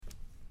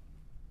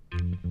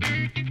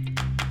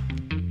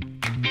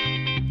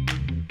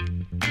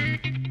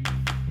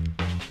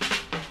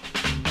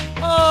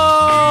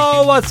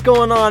Oh, what's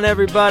going on,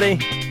 everybody?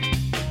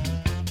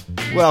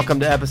 Welcome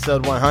to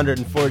episode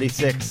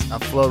 146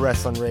 of Flow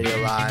Wrestling Radio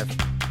Live.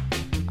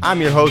 I'm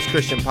your host,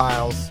 Christian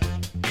Piles,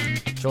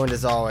 joined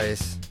as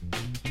always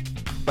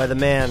by the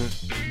man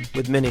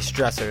with many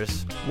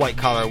stressors, White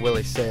Collar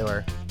Willie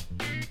Saylor.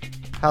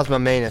 How's my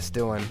Manus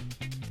doing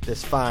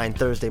this fine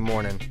Thursday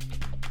morning?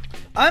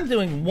 I'm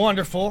doing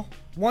wonderful.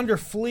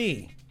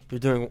 Wonderfully. You're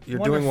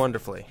doing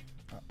wonderfully.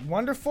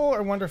 Wonderful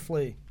or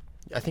wonderfully?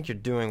 I think you're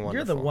doing wonderful.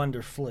 You're the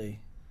wonderfully.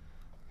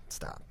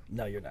 Stop.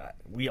 No, you're not.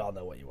 We all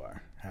know what you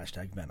are.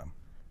 Hashtag Venom.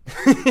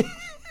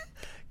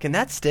 Can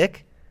that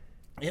stick?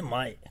 It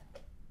might.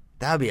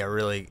 That would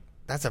be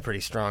that's a pretty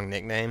strong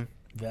nickname.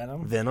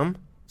 Venom? Venom?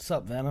 What's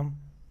up, Venom?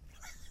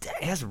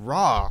 That's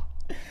raw.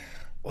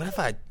 What if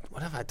I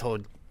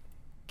told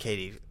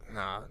Katie,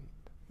 nah,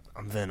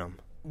 I'm Venom?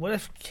 What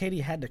if Katie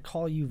had to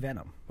call you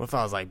Venom? What if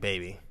I was like,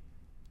 baby?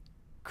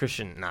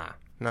 Christian, nah.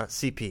 Not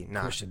CP,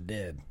 nah. Christian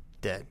dead.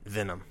 Dead.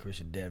 Venom.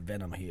 Christian dead.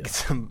 Venom here. Get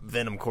some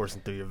venom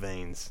coursing through your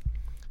veins.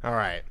 All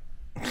right.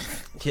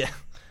 Yeah.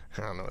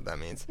 I don't know what that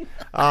means.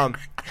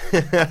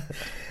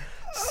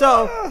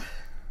 So,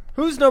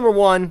 who's number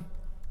one?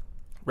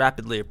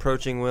 Rapidly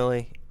approaching,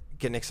 Willie.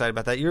 Getting excited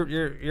about that.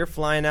 You're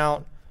flying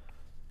out.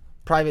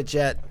 Private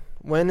jet.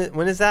 When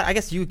is that? I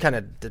guess you kind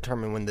of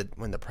determine when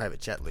the private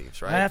jet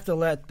leaves, right? I have to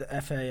let the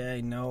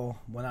FAA know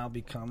when I'll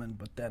be coming,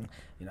 but then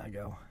I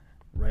go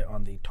right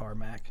on the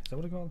tarmac. Is that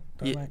what it's called?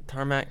 Tarmac? Yeah,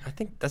 tarmac. I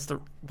think that's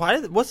the.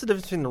 What's the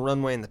difference between the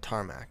runway and the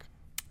tarmac?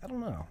 I don't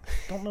know.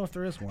 Don't know if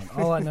there is one.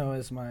 All I know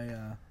is my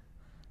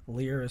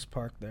Lear is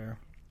parked there.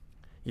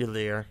 Your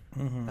Lear.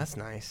 Mm-hmm. That's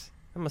nice.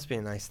 That must be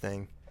a nice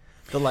thing.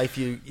 The life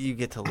you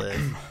get to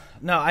live.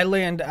 No, I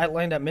land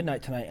at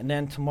midnight tonight, and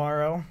then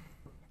tomorrow,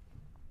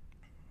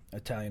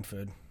 Italian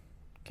food.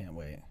 Can't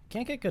wait.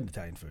 Can't get good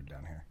Italian food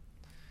down here.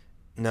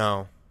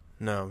 No.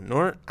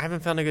 Nor I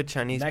haven't found a good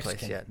Chinese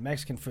place yet.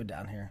 Mexican food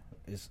down here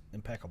is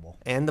impeccable.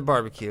 And the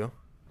barbecue.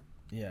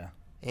 Yeah.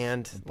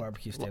 And the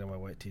barbecue stayed on my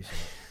white t-shirt.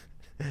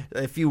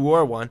 If you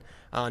wore one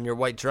on your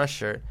white dress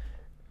shirt.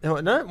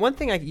 No, one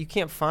thing you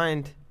can't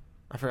find.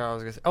 I forgot what I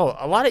was gonna say. Oh,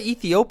 a lot of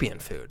Ethiopian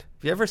food.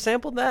 Have you ever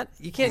sampled that?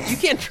 You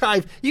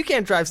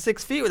can't drive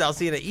 6 feet without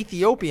seeing an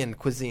Ethiopian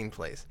cuisine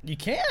place. You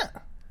can't.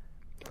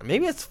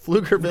 Maybe it's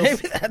Pflugerville.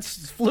 Maybe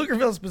that's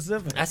Pflugerville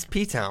specific. That's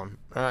P-Town.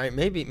 All right,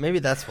 maybe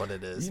that's what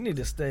it is. You need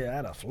to stay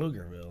out of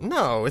Pflugerville.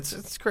 No,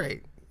 it's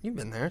great. You've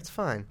been there. It's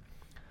fine.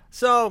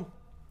 So,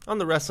 on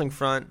the wrestling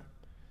front,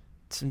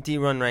 some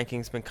D-Run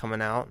rankings been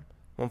coming out.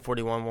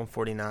 141,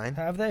 149.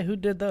 Have they? Who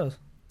did those?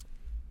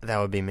 That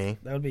would be me.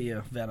 That would be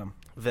Venom.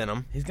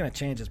 Venom. He's going to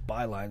change his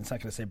byline. It's not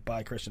going to say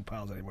by Christian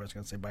Piles anymore. It's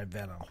going to say by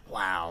Venom.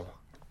 Wow.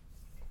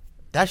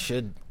 I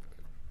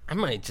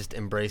might just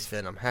embrace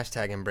Venom.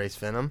 Hashtag embrace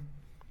Venom.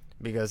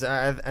 Because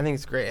I think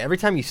it's great. Every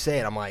time you say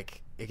it, I'm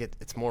like,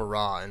 it's more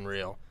raw and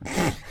real.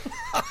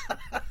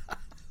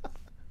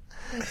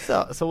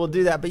 So we'll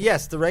do that. But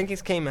yes, the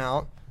rankings came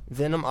out.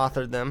 Venom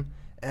authored them.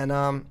 And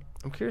I'm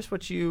curious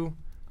what you,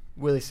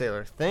 Willie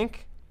Saylor,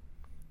 think.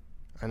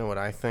 I know what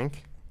I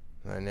think.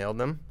 I nailed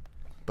them.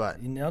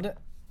 But you nailed it?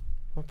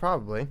 Well,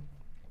 probably.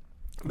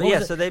 But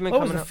yeah, so they've been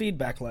coming up. What was the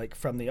feedback like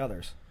from the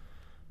others?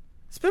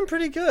 It's been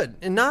pretty good.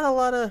 And not a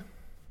lot of...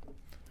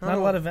 Not a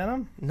lot of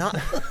Venom? Not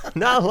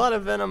a lot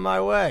of Venom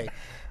my way.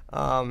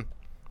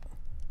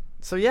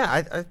 So yeah,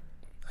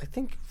 I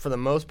think for the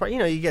most part,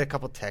 you get a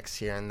couple texts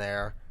here and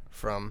there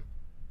from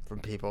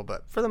people,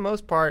 but for the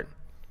most part,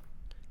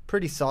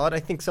 pretty solid. I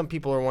think some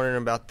people are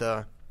wondering about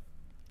the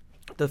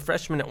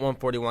freshmen at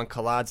 141,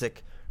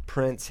 Kolodzik,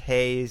 Prince,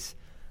 Hayes.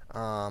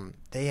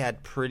 They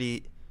had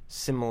pretty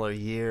similar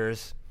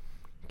years.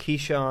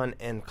 Keyshawn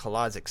and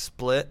Kolodzik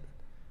split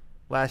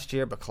last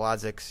year, but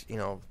Kolodzik's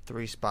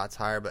 3 spots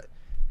higher, but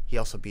he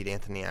also beat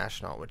Anthony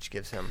Ashnault, which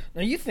gives him...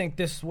 Now, you think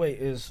this weight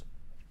has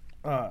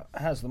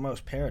the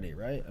most parity,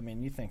 right? I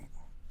mean, you think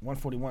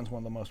 141 is one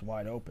of the most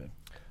wide open.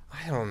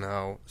 I don't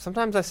know.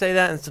 Sometimes I say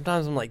that, and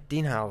sometimes I'm like,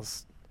 Dean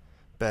Howell's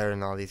better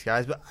than all these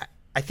guys. But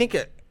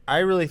I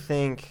really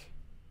think...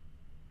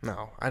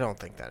 No, I don't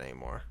think that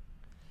anymore.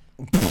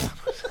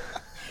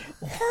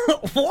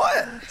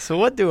 What? So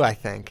what do I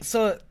think?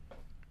 So...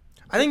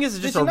 I think this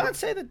is just Did you not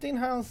say that Dean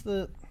Howell's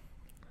the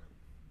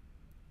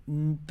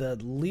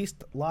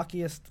least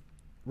lockiest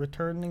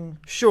returning?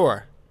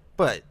 Sure,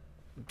 but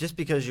just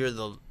because you're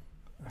the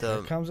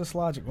Here comes this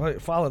logic.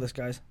 Wait, follow this,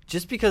 guys.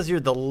 Just because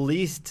you're the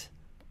least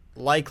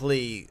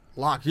likely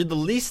lock, you're the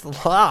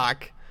least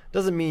lock,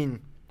 doesn't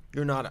mean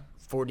you're not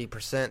 40%,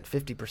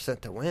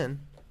 50% to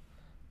win.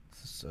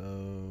 So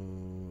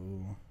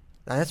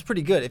now, that's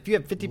pretty good. If you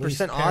have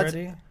 50% odds,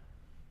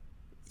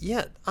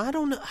 yeah, I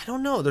don't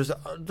know. There's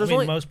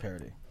only most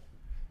parity.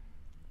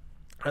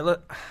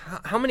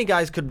 How many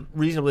guys could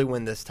reasonably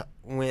win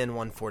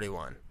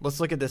 141?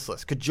 Let's look at this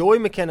list. Could Joey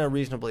McKenna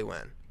reasonably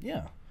win?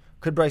 Yeah.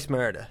 Could Bryce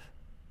Meredith?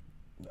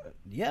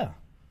 Yeah.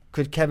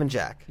 Could Kevin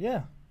Jack?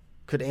 Yeah.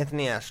 Could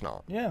Anthony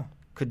Ashnault? Yeah.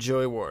 Could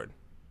Joey Ward?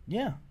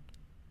 Yeah.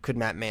 could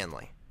Matt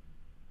Manley.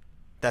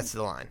 That's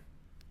the line.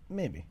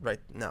 Maybe. Right?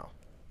 No.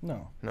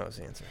 No. No is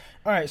the answer.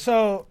 All right,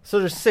 so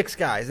there's 6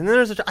 guys. And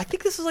then I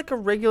think this is like a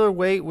regular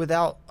weight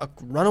without a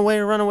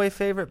runaway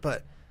favorite,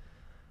 but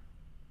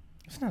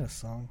it's not a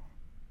song.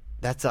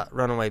 that's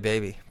Runaway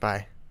Baby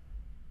by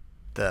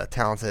the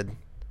talented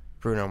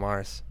Bruno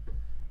Mars.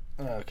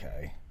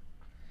 Okay.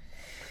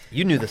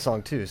 You knew the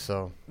song too,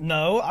 so.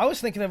 No, I was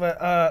thinking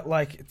of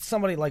like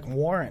somebody like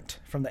Warrant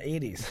from the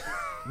 80s.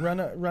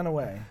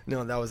 Runaway.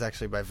 No, that was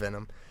actually by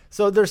Venom.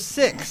 So there's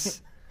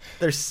 6.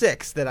 There's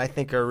 6 that I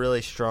think are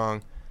really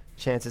strong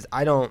chances.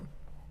 I don't,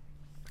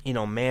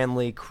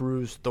 Manley,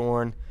 Cruz,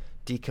 Thorne,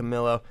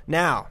 DiCamillo.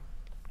 Now,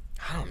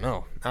 I don't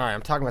know. All right,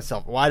 I'm talking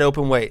myself. Wide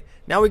open weight.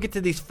 Now we get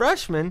to these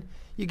freshmen.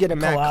 You get a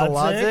Matt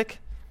Kolodzik.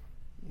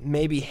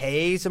 Maybe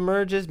Hayes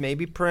emerges.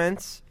 Maybe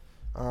Prince.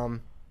 How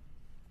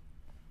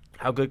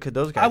good could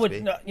those guys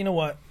be? No, you know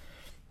what?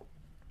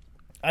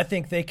 I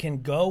think they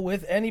can go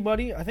with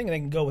anybody. I think they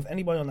can go with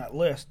anybody on that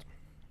list.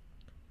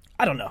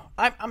 I don't know.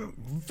 I'm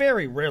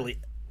very rarely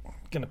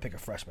going to pick a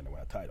freshman to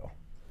win a title.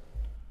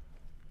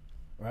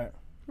 Right?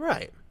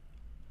 Right.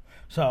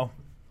 So,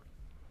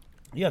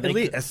 yeah.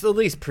 It's at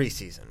least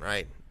preseason,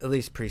 right? At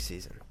least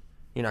preseason.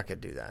 You're not going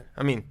to do that.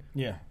 I mean,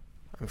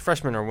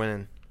 freshmen are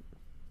winning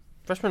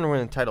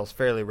titles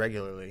fairly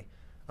regularly.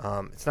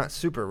 It's not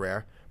super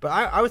rare. But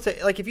I would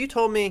say, like, if you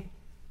told me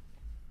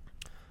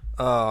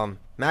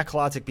Matt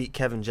Kolodzik beat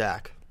Kevin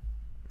Jack.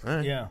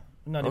 Right. Yeah,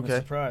 I'm not even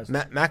surprised.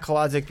 Matt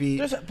Kolodzik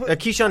beat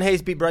Keyshawn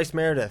Hayes beat Bryce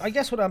Meredith. I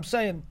guess what I'm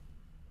saying,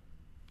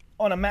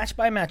 on a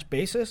match-by-match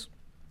basis,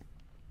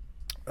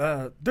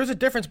 there's a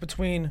difference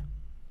between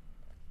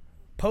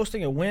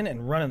posting a win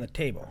and running the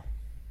table.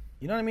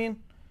 You know what I mean?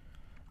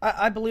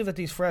 I believe that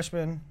these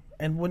freshmen,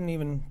 and wouldn't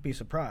even be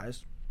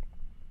surprised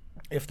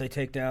if they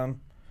take down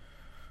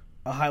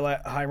a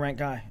high-ranked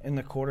guy in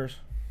the quarters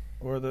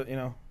or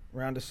the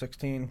round of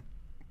 16.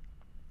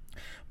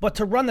 But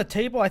to run the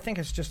table, I think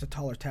it's just a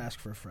taller task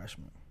for a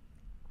freshman.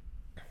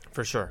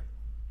 For sure,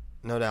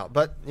 no doubt.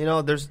 But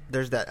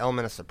there's that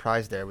element of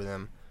surprise there with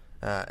him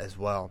as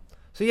well.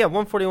 So yeah,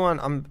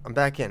 141. I'm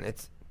back in.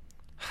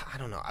 I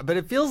don't know, but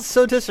it feels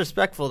so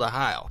disrespectful to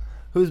Heil,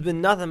 who's been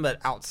nothing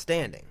but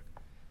outstanding,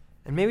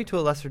 and maybe to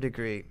a lesser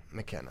degree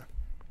McKenna.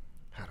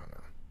 I don't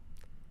know.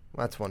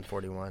 Well, that's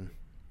 141.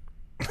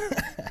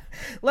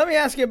 Let me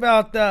ask you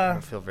about. I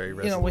feel very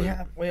resolute.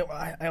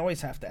 I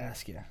always have to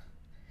ask you.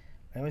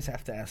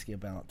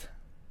 About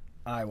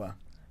Iowa.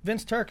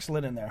 Vince Turk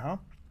slid in there, huh?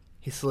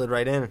 He slid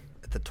right in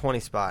at the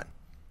 20 spot.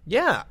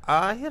 Yeah,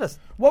 he had a.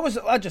 What was?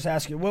 I'll just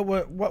ask you.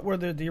 What were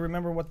the? Do you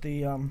remember what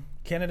the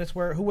candidates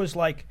were? Who was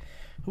like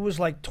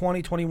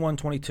 20, 21,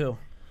 22?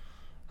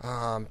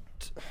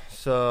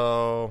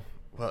 So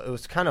it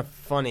was kind of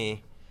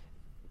funny.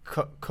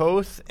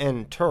 Koth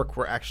and Turk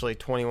were actually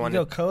 21. You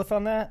go Koth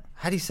on that?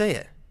 How do you say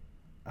it?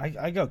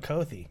 I go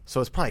Kothy.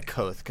 So it's probably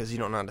Koth because you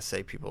don't know how to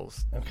say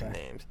people's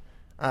names.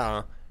 I don't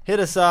know. Hit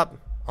us up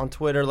on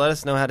Twitter. Let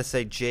us know how to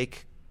say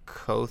Jake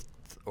Koth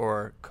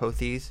or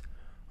Kothies,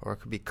 or it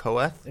could be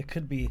Koeth. It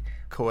could be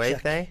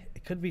Koethe.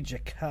 It could be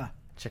Jaka.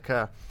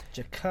 Jaka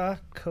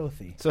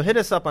Kothi. So hit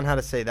us up on how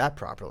to say that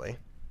properly.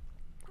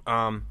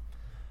 But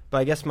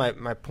I guess my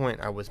point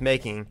I was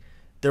making,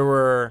 they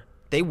were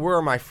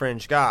my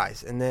fringe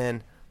guys, and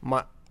then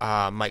Mike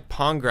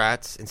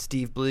Pongratz and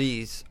Steve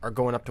Blees are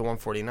going up to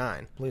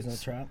 149. Blees in the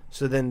trap.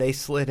 So then they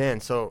slid in.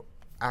 So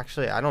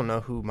actually, I don't know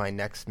who my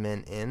next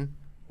men in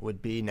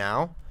would be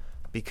now,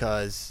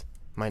 because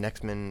my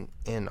next men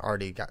in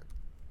already got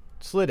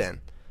slid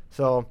in.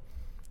 So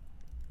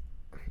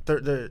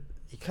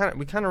we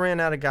kind of ran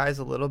out of guys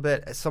a little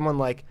bit. Someone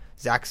like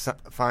Zach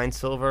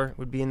Feinsilver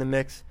would be in the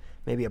mix.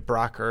 Maybe a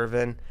Brock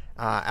Irvin,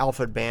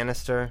 Alfred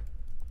Bannister,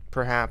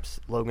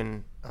 perhaps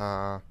Logan,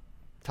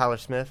 Tyler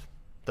Smith.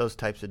 Those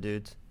types of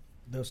dudes.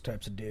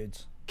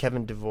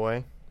 Kevin DeVoy.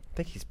 I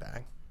think he's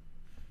back.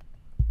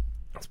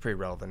 That's pretty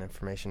relevant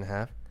information to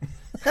have.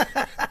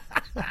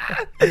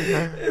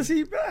 Is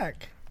he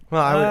back?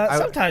 Well,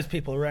 sometimes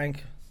people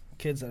rank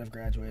kids that have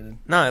graduated.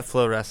 Not at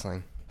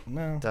FlowWrestling.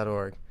 No.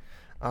 .org.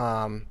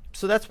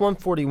 So that's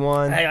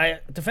 141. Hey, I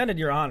defended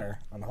your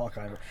honor on the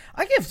Hawkeye.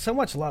 I give so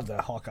much love to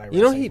Hawkeye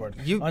Wrestling Board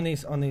on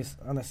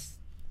this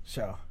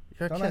show.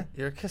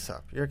 You're a kiss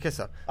up. You're a kiss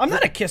up. I'm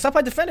not a kiss up.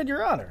 I defended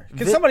your honor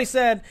because somebody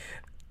said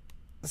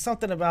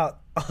something about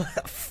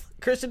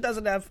Christian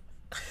doesn't have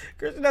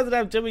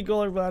Jimmy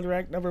Goulartbond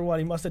ranked number 1.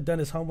 He must have done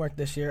his homework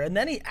this year, and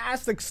then he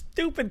asked a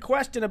stupid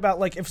question about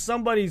like if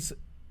somebody's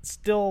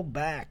still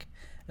back,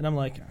 and I'm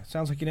like,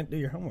 sounds like you didn't do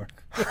your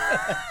homework.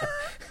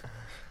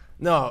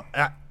 No,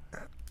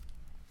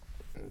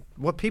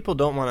 what people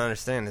don't want to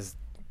understand is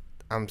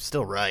I'm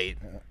still right.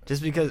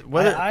 Just because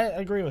I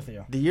agree with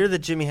you. The year that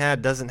Jimmy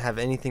had doesn't have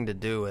anything to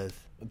do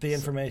with the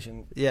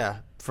information. Yeah,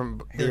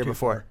 from the year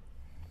before.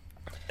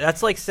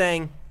 That's like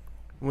saying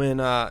when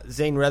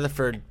Zane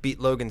Rutherford beat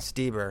Logan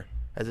Stieber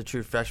as a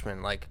true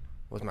freshman, like,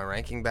 was my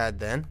ranking bad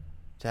then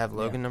to have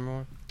Logan number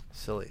 1?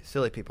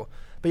 Silly people.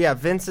 But yeah,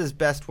 Vince's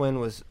best win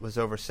was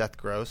over Seth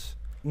Gross,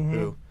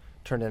 who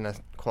turned in a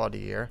quality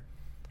year.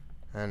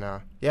 And,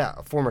 yeah,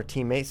 a former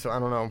teammate, so I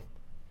don't know.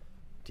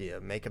 Do you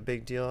make a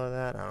big deal of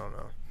that? I don't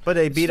know. But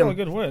they beat him. Still a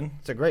good win.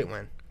 It's a great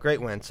win.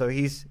 Great win. So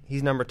he's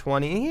number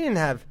 20. And he didn't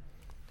have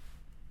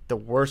the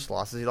worst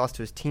losses. He lost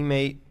to his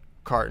teammate,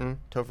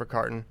 Topher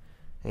Carton,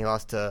 and he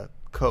lost to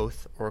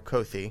Koth, or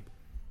Kothi.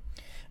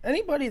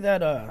 Any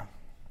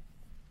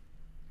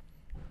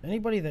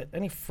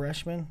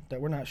freshmen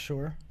that we're not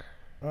sure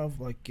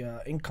of, like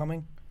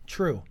incoming?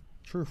 True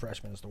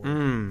freshmen is the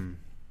word.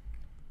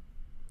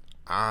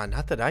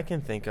 Not that I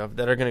can think of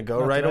that are going to go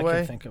Not right that away. I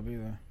can think of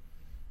either.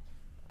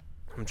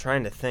 I'm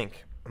trying to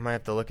think. I might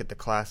have to look at the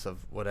class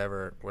of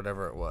whatever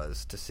it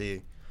was to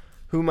see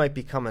who might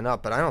be coming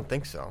up, but I don't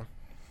think so.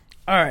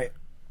 All right.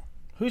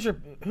 Who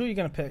are you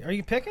going to pick? Are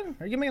you picking?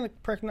 Are you making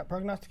the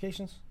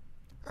prognostications?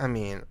 I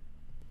mean,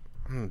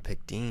 I'm going to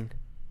pick Dean.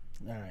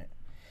 All right.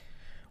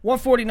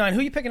 149. Who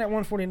are you picking at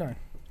 149?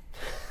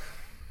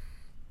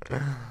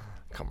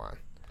 Come on.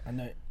 I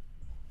know.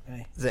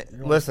 Hey,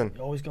 Listen.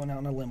 You're always going out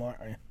on a limb, aren't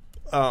you?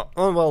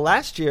 Well,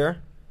 last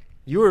year,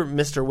 you were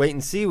Mr. Wait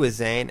and See with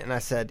Zane, and I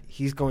said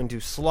he's going to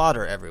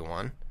slaughter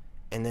everyone,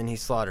 and then he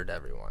slaughtered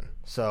everyone.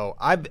 So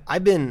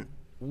I've been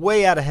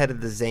way out ahead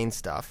of the Zane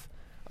stuff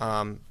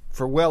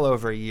for well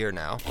over a year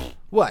now.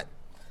 What?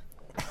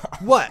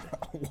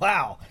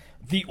 Wow.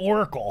 The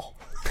Oracle.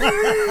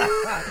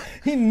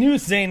 He knew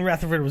Zane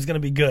Rutherford was going to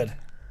be good.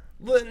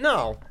 But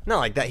no, not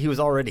like that. He was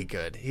already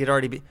good. He had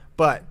already been.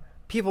 But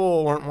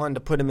people weren't wanting to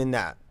put him in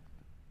that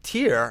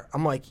tier.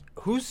 I'm like,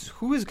 who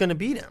is going to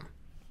beat him?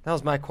 That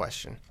was my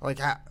question. Like,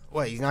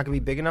 he's not going to be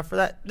big enough for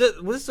that? This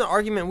is an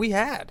argument we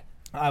had.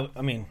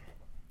 I mean,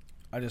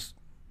 I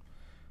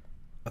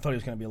thought he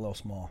was going to be a little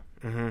small.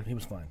 Mm-hmm. He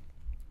was fine.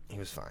 He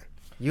was fine.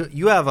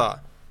 You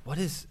have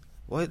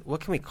what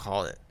can we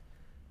call it?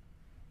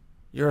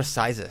 You're a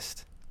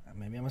sizist.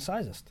 Maybe I'm a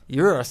sizist.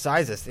 You're a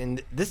sizist,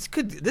 and this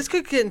could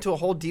get into a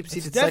whole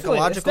deep-seated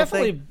psychological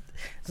thing.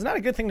 It's not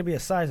a good thing to be a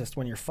sizist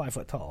when you're 5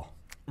 foot tall.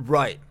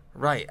 Right.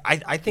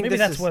 I think maybe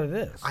that's what it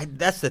is.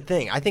 That's the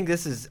thing. I think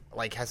this is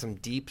like has some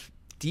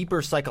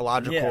deeper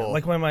psychological. Yeah,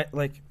 like when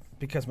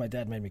because my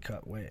dad made me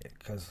cut weight.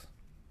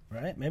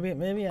 Right? Maybe.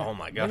 Oh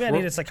my gosh! Maybe I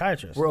need a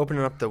psychiatrist. We're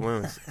opening up the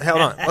wounds.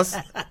 Hold on.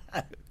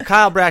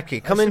 Kyle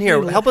Bradke, come in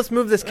here. Help us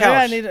move this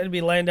couch. Maybe I need to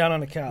be laying down on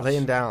the couch.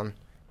 Laying down.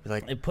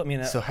 Like, it put me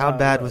in. So how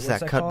bad was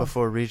that cut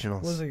before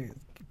regionals? Was it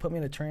put me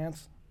in a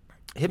trance?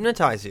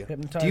 Hypnotize you.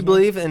 Do you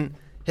believe in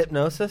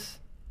hypnosis?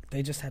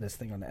 They just had this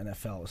thing on the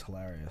NFL. It was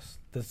hilarious.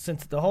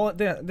 The whole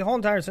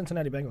entire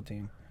Cincinnati Bengal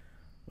team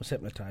was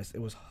hypnotized.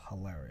 It was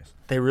hilarious.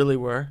 They really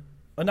were?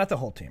 Not the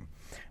whole team.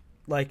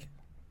 Like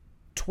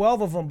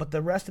 12 of them, but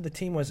the rest of the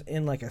team was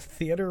in like a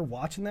theater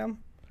watching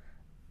them.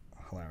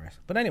 Hilarious.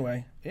 But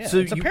anyway, yeah, so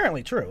it's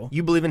apparently true.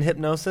 You believe in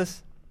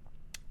hypnosis?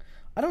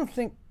 I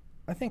think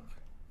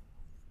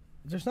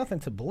there's nothing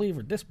to believe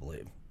or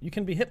disbelieve. You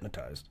can be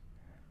hypnotized.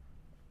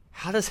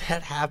 How does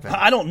that happen?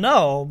 I don't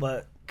know,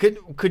 but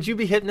could you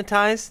be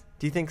hypnotized?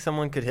 Do you think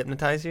someone could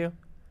hypnotize you?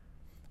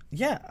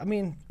 Yeah, I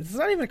mean, it's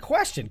not even a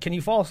question. Can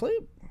you fall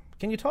asleep?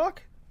 Can you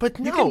talk? But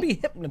no. You can be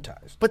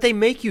hypnotized. But they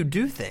make you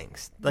do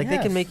things. Like yes.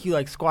 They can make you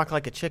like squawk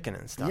like a chicken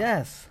and stuff.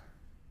 Yes.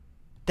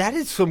 That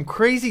is some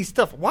crazy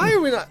stuff. Why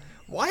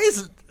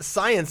is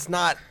science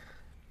not...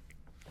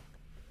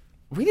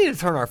 We need to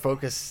turn our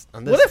focus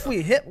on this.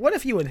 What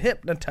if you would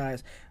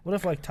hypnotize? What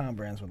if like Tom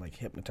Brands would like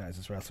hypnotize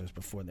his wrestlers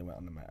before they went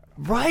on the mat?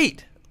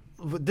 Right.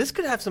 This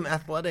could have some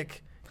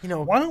athletic,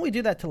 Why don't we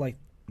do that to like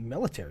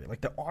military,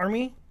 like the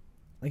army?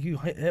 Like you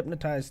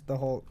hypnotize the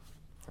whole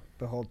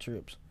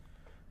troops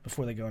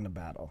before they go into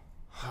battle.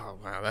 Oh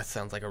wow, that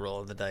sounds like a roll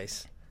of the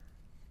dice.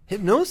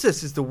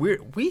 Hypnosis is the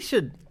weird.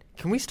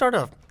 Can we start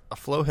a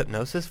flow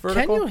hypnosis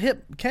vertical?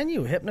 Can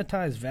you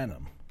hypnotize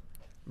Venom?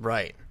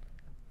 Right.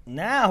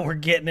 Now we're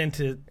getting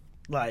into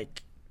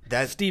like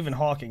that Stephen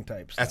Hawking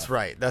type stuff.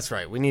 That's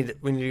right. We need to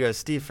go to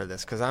Steve for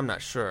this because I'm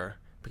not sure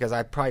because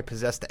I probably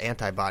possess the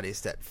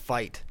antibodies that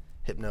fight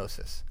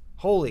hypnosis.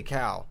 Holy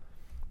cow!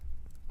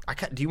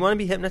 Do you want to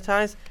be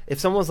hypnotized?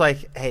 If someone's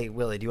like, "Hey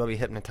Willie, do you want to be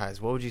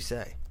hypnotized?" What would you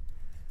say?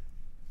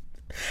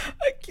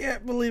 I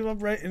can't believe I'm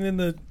writing in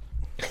the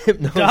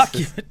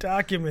hypnosis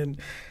document.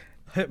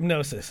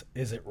 Hypnosis,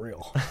 is it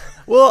real?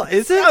 Well,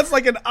 is it? Sounds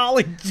like an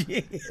Ollie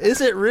G.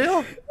 Is it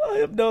real?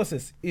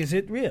 Hypnosis, is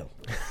it real?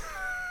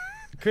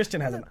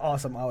 Christian has an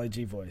awesome Ollie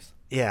G voice.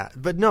 Yeah,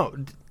 but no.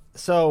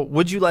 So,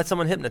 would you let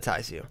someone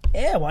hypnotize you?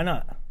 Yeah, why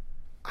not?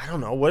 I don't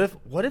know.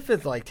 What if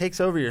it like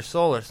takes over your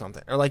soul or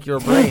something, or like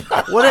your brain?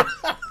 What if?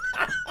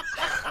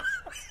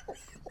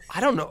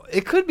 I don't know.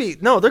 It could be.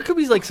 No, there could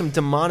be like some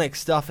demonic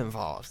stuff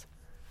involved.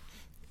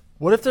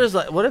 What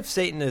if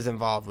Satan is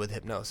involved with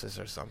hypnosis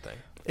or something?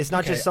 It's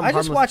not just some. I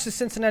just watched the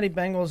Cincinnati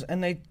Bengals,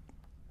 and they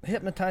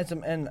hypnotized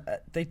him, and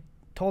they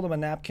told him a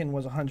napkin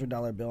was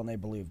 $100 bill, and they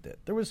believed it.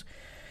 There was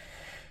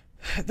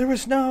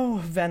no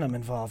venom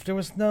involved. There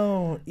was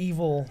no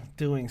evil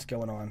doings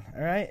going on.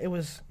 All right, it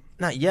was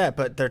not yet,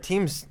 but their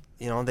teams,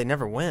 they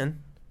never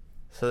win.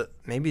 So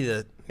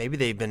maybe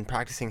they've been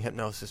practicing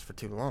hypnosis for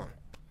too long.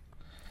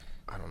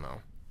 I don't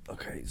know.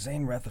 Okay,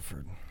 Zane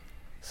Rutherford.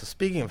 So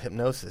speaking of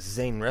hypnosis,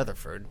 Zane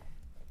Rutherford.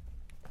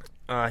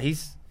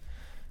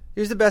 He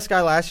was the best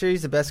guy last year.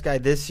 He's the best guy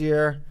this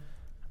year.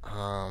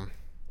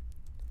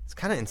 It's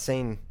kind of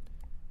insane.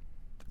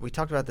 We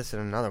talked about this in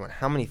another one.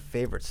 How many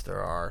favorites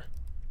there are,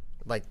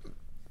 like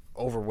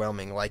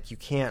overwhelming. Like you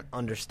can't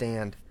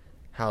understand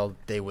how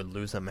they would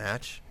lose a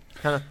match.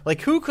 Kind of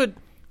like who could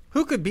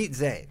beat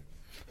Zayn?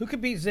 Who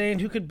could beat Zayn?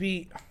 Who could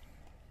beat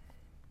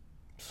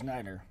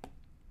Snyder?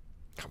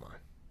 Come on.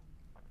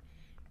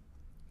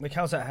 Like,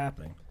 how's that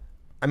happening?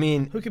 I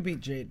mean, Who could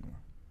beat Jaden?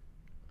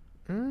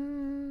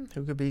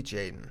 who could beat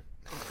Jaden?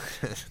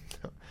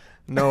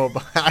 No,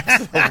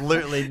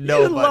 absolutely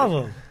nobody. You love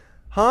him.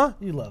 Huh?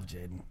 You love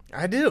Jaden.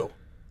 I do.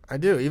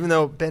 Even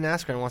though Ben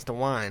Askren wants to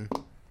whine.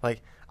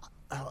 Like,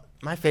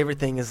 my favorite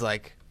thing is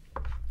like,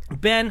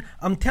 Ben,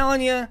 I'm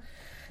telling you,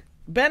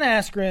 Ben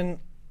Askren,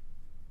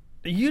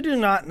 you do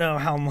not know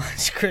how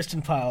much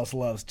Christian Piles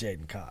loves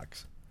Jaden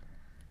Cox.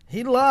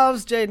 He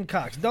loves Jaden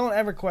Cox. Don't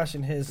ever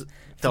question his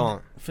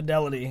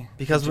fidelity.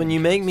 Because when you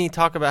make me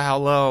talk about how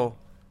low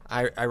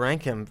I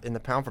rank him in the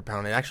pound for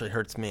pound, it actually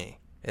hurts me.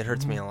 It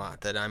hurts me a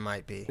lot that I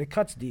might be. It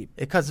cuts deep.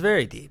 It cuts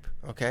very deep,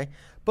 okay?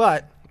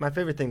 But my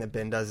favorite thing that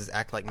Ben does is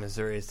act like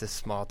Missouri is this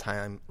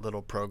small-time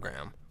little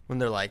program when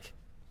they're like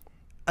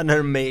an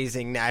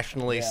amazing,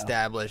 nationally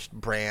established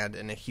brand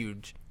and a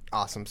huge,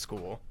 awesome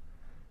school.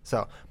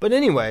 So, but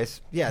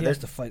anyways, yeah. He has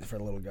to fight for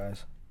the little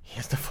guys. He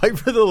has to fight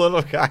for the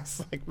little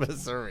guys like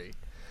Missouri.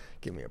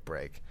 Give me a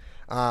break.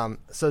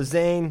 So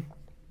Zayn,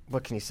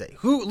 what can you say?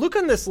 Look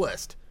on this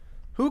list.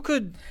 Who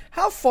could?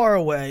 How far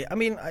away? I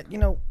mean,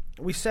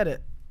 we said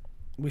it.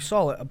 We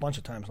saw it a bunch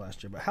of times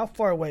last year, but how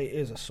far away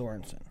is a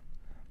Sorensen?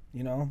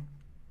 You know?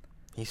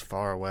 He's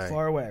far away.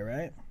 Far away,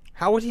 right?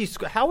 How would he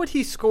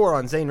score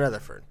on Zayn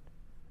Rutherford?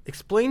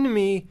 Explain to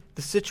me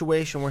the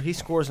situation where he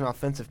scores an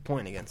offensive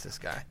point against this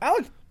guy.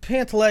 Alex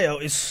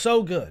Pantaleo is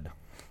so good,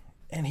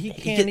 and he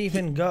can't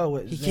even go.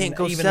 He can't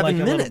go even 7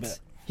 like minutes.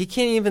 He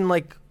can't even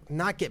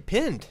not get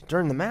pinned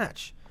during the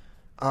match.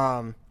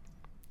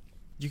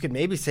 You could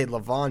maybe say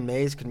Levon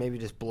Mays could maybe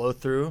just blow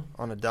through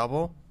on a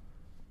double.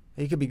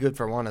 He could be good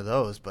for one of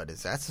those, but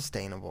is that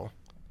sustainable?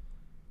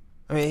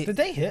 I mean, did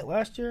they hit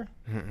last year?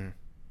 Mm-mm.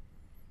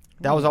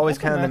 That was always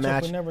kind of the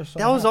match.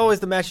 That was always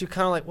the match you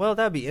kind of like, well,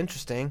 that'd be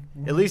interesting.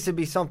 Mm-hmm. At least it'd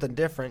be something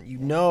different. You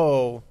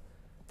know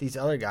these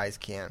other guys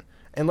can't.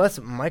 Unless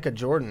Micah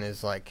Jordan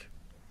is like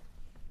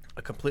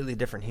a completely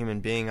different human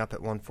being up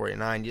at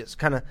 149. You just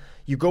kind of,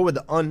 you go with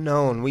the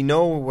unknown. We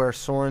know where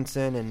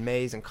Sorensen and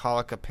Mays and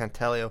Colica,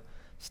 Pantaleo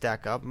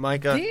stack up.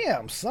 Micah.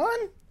 Damn,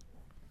 son.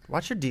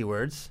 Watch your D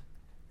words.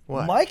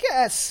 What? Micah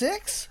at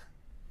 6?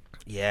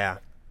 Yeah.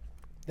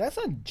 That's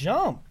a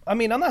jump. I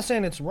mean, I'm not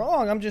saying it's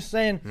wrong. I'm just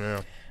saying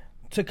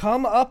to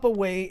come up a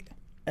weight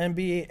and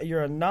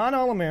you're a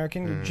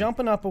non-All-American, you're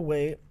jumping up a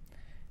weight,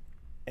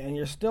 and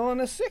you're still in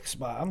the 6th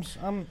spot.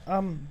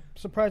 I'm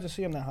surprised to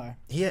see him that high.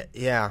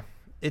 Yeah.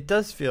 It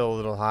does feel a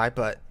little high,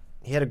 but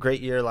he had a great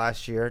year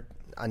last year,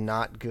 a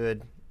not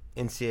good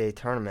NCAA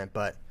tournament.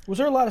 But was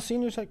there a lot of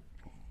seniors that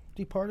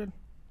departed?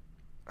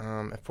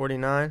 At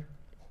 49,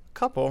 a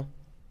couple.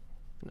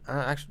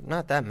 Actually,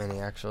 not that many,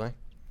 actually.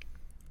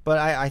 But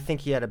I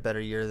think he had a better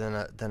year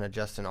than a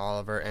Justin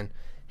Oliver. And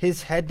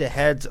his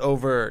head-to-heads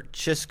over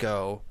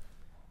Chisco,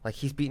 like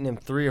he's beaten him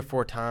 3 or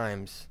 4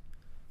 times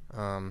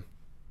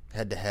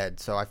head-to-head.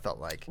 So I felt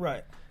like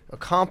a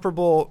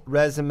comparable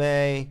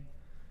resume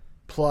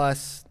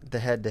plus the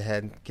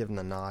head-to-head, give him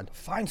the nod.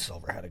 Fine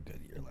Silver had a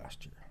good year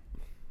last year.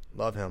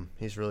 Love him.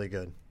 He's really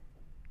good.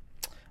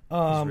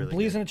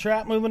 Blees in the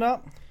Trap moving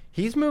up?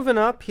 He's moving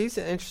up. He's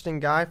an interesting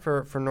guy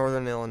for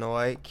Northern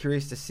Illinois.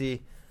 Curious to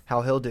see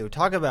how he'll do.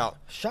 Talk about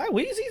Shy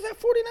Weezy's at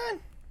 49?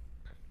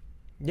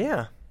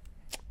 Yeah.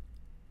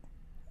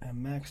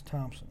 And Max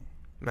Thompson.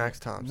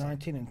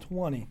 19 and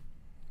 20.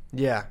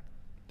 Yeah.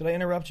 Did I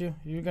interrupt you?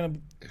 You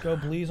going to go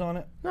Blees on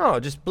it? No,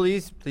 just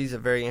Blees. Blees a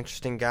very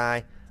interesting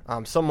guy.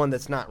 Someone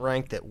that's not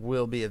ranked that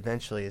will be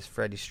eventually is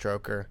Freddie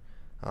Stroker.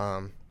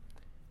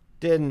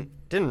 Didn't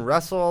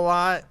wrestle a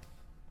lot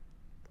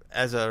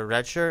as a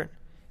redshirt,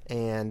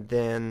 and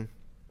then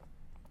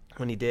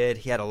when he did,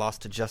 he had a loss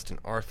to Justin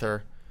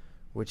Arthur,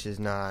 which is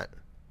not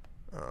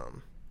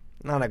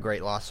a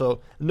great loss.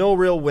 So no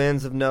real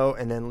wins of note,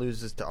 and then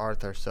loses to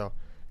Arthur. So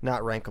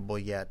not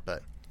rankable yet,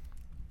 but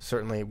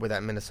certainly with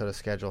that Minnesota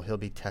schedule, he'll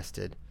be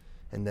tested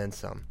and then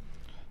some.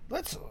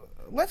 Let's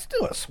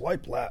do a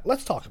swipe lap.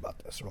 Let's talk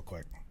about this real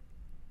quick.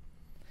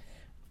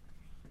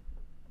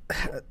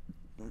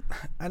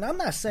 And I'm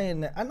not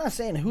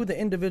saying who the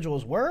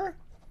individuals were.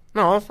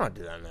 No, let's not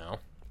do that now.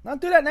 Not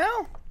do that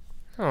now?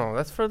 No,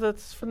 that's for the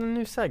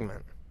new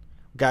segment.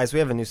 Guys, we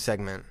have a new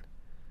segment.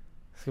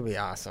 It's gonna be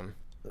awesome.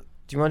 Do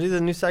you want to do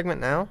the new segment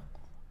now?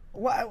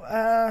 Well,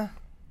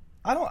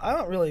 I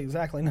don't really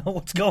exactly know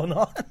what's going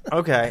on.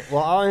 Okay,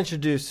 well, I'll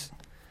introduce.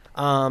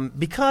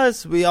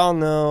 Because we all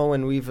know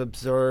and we've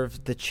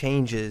observed the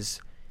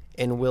changes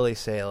in Willie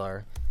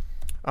Saylor.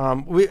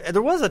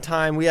 There was a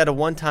time we had a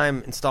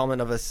one-time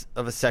installment of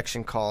a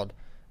section called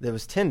there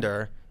was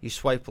Tinder. You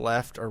swipe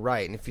left or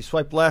right, and if you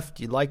swipe left,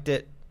 you liked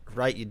it.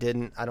 Right, you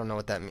didn't. I don't know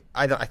what that means.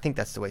 I think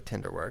that's the way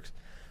Tinder works.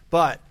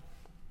 But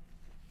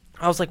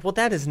I was like, well,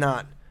 that is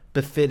not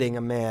befitting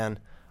a man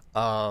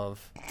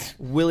of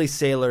Willie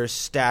Saylor's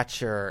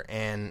stature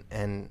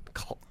and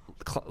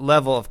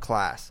level of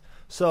class.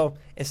 So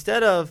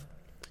instead of,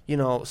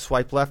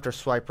 swipe left or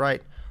swipe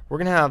right, we're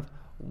going to have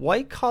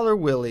White Collar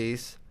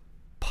Willie's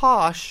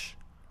Posh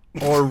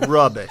or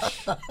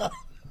Rubbish.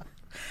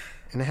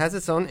 And it has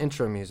its own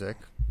intro music,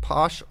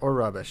 Posh or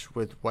Rubbish,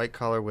 with White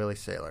Collar Willie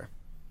Saylor.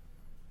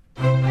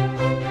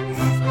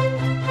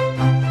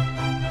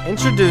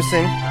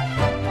 Introducing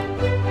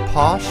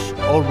Posh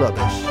or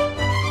Rubbish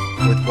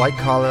with White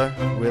Collar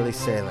Willie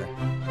Saylor.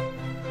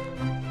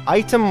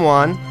 Item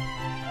 1.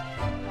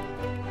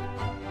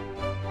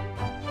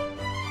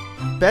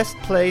 Best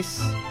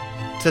place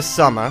to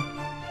summer,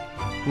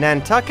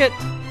 Nantucket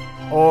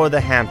or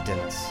the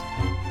Hamptons?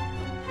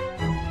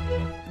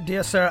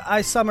 Dear sir,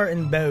 I summer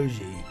in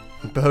Bougie.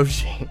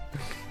 Bougie.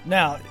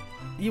 Now,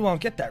 you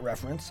won't get that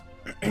reference,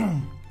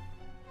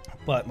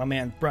 but my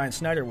man Brian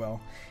Snyder will.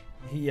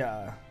 He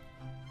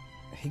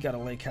got a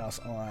lake house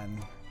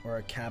or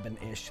a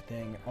cabin-ish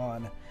thing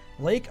on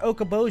Lake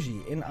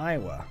Okoboji in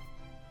Iowa.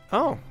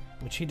 Oh.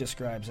 Which he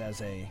describes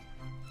as a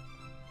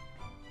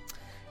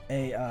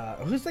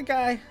who's the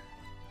guy?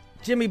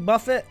 Jimmy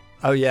Buffett.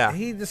 Oh, yeah.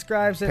 He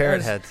describes it Parrot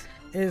as heads.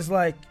 Is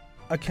like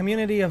a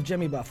community of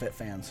Jimmy Buffett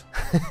fans.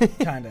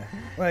 Kind of.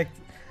 Like,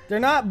 they're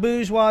not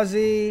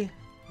bourgeoisie.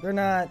 They're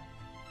not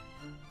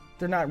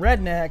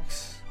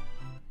rednecks.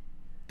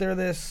 They're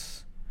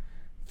this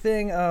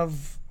thing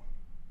of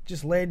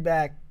just laid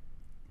back,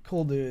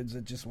 cool dudes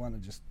that just want to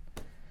just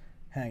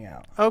hang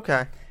out.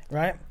 Okay.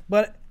 Right?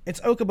 But it's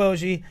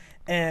Okoboji,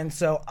 and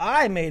so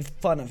I made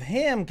fun of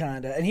him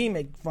kind of, and he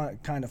made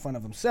fun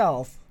of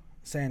himself,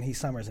 saying he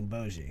summers in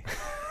Bougie.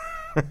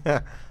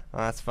 Oh,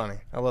 that's funny.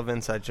 I love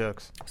inside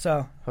jokes.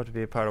 So Hope to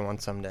be a part of one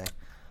someday.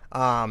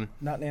 not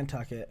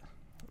Nantucket.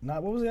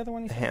 Not, what was the other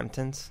one you said?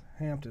 Hamptons.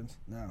 Hamptons.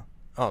 No.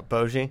 Oh,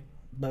 Bougie.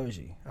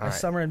 Bougie. All I right.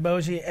 summer in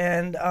Bougie,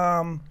 and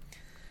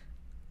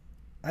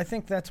I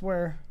think that's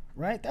where,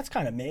 right? That's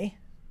kind of me.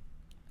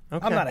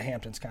 Okay. I'm not a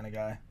Hamptons kind of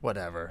guy.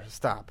 Whatever.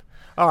 Stop.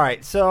 All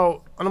right.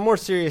 So, on a more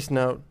serious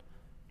note,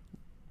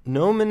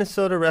 no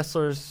Minnesota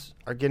wrestlers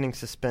are getting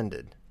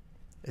suspended.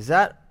 Is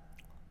that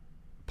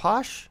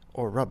posh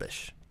or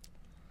rubbish?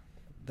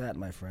 That,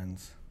 my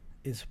friends,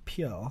 is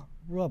pure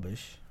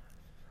rubbish.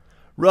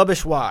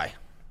 Rubbish, why?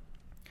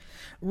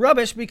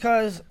 Rubbish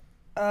because,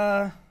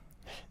 right?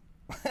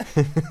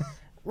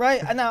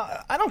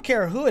 Now, I don't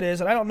care who it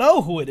is, and I don't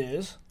know who it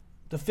is,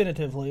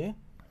 definitively.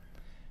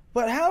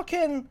 But how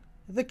can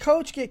the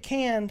coach get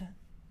canned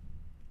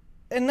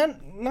and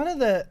none of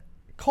the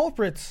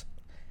culprits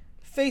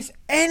face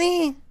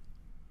any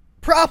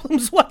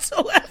problems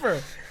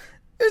whatsoever?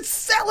 They're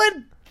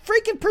selling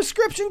freaking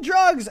prescription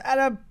drugs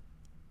at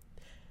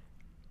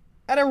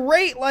a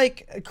rate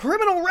like a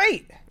criminal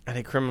rate. At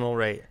a criminal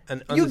rate.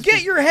 You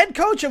get your head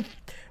coach of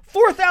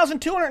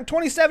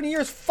 4,227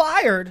 years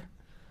fired.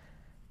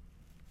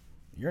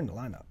 You're in the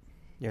lineup.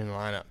 You're in the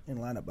lineup. In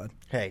the lineup, bud.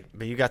 Hey,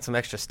 but you got some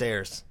extra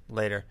stairs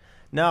later.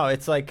 No,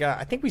 it's like,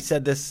 I think we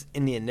said this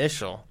in the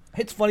initial.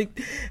 It's funny.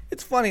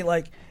 It's funny.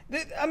 Like,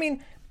 I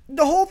mean,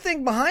 the whole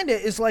thing behind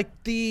it is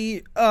like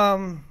the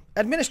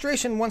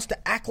administration wants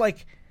to act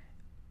like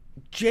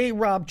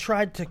J-Rob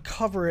tried to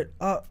cover it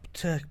up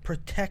to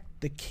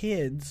protect the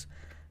kids,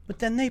 but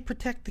then they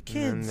protect the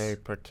kids. And they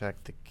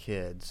protect the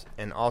kids.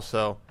 And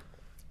also,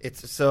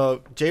 it's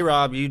so,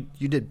 J-Rob, you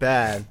did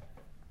bad.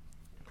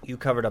 You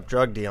covered up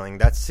drug dealing.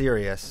 That's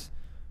serious.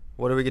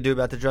 What are we going to do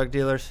about the drug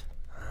dealers?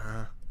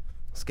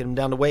 Let's get them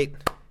down to weight.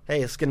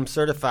 Hey, let's get them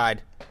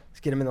certified. Let's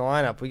get them in the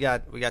lineup. We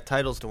got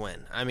titles to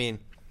win. I mean,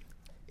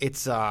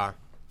 it's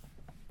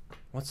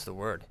what's the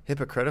word?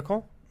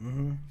 Hypocritical?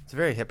 Mm-hmm. It's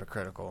very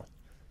hypocritical.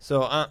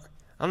 So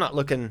I'm not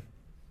like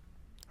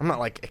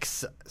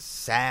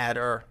sad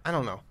or I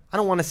don't know. I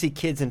don't want to see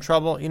kids in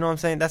trouble. You know what I'm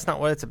saying? That's not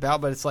what it's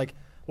about. But it's like,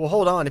 well,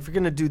 hold on. If you're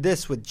going to do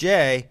this with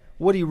Jay,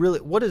 what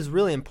is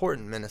really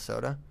important,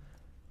 Minnesota?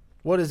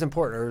 What is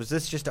important, or is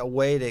this just a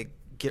way to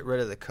get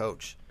rid of the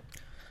coach?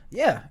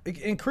 Yeah, it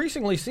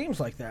increasingly seems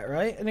like that,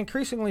 right? It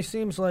increasingly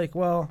seems like,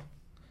 well,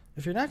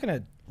 if you're not going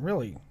to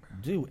really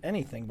do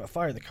anything but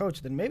fire the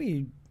coach, then maybe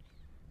you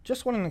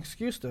just wanted an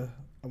excuse to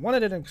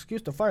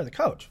fire the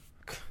coach.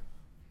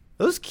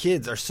 Those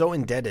kids are so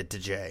indebted to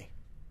Jay.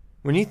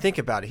 When you think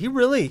about it, he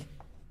really,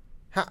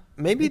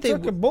 maybe He they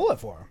took a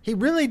bullet for him. He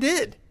really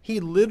did. He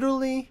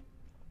took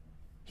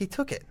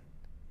it.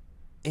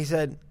 He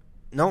said,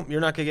 "Nope,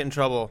 you're not gonna get in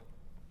trouble.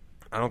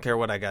 I don't care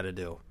what I got to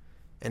do."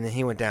 And then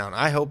he went down.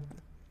 I hope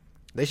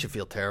they should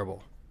feel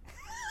terrible.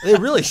 They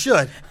really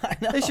should. I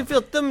know. They should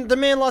feel the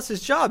man lost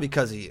his job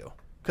because of you,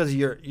 because of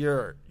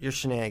your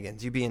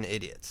shenanigans. You being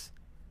idiots.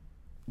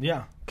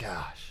 Yeah.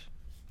 Gosh.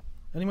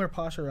 Any more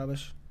posh or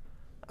rubbish?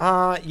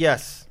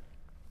 Yes.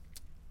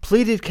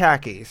 Pleated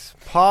khakis,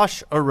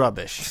 posh or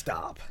rubbish?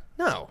 Stop.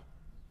 No.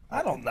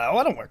 I don't know.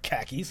 I don't wear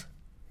khakis.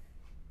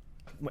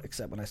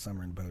 Except when I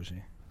summer in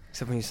Bougie.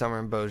 Except when you summer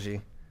in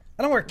Bougie.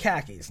 I don't wear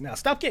khakis. Now,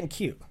 stop getting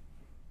cute.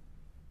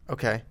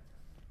 Okay.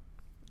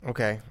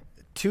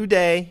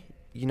 2-day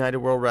United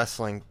World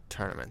Wrestling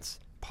tournaments?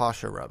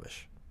 Posh or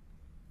rubbish?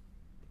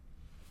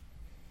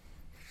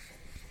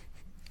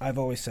 I've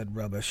always said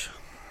rubbish,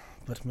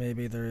 but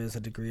maybe there is a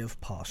degree of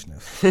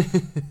poshness.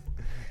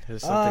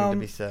 There's something to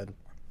be said.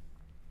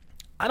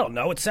 I don't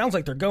know. It sounds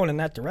like they're going in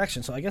that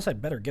direction, so I guess I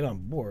better get on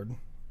board.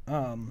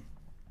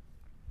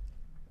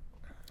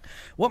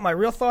 What my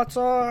real thoughts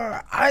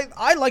are,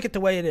 I like it the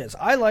way it is.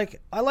 I like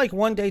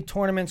one-day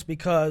tournaments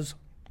because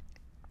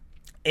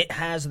it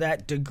has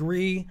that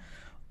degree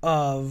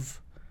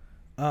of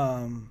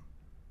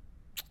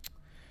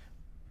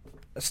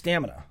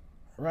stamina,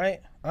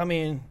 right? I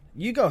mean,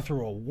 you go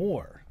through a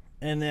war,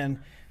 and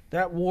then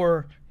that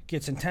war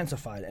gets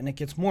intensified, and it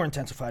gets more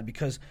intensified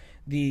because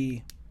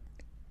the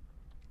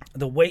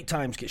wait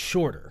times get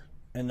shorter,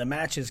 and the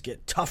matches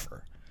get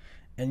tougher,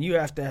 and you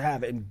have to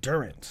have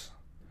endurance.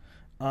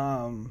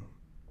 Now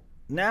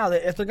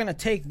that if they're going to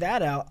take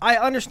that out, I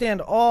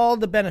understand all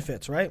the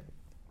benefits, right?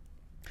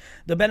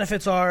 The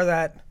benefits are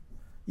that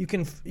you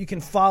can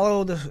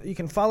follow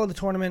the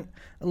tournament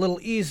a little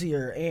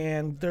easier,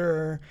 and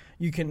the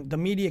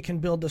media can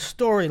build the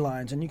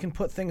storylines, and you can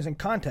put things in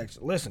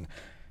context. Listen,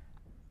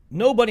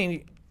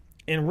 nobody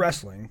in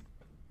wrestling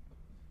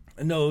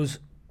knows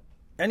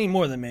any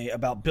more than me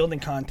about building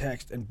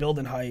context and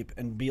building hype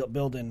and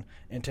building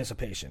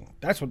anticipation.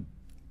 That's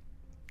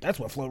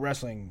what Flow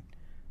Wrestling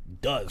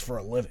does for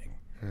a living.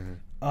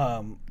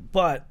 Mm-hmm.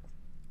 But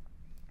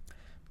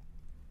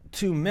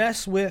to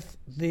mess with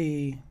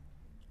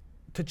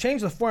to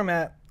change the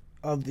format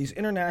of these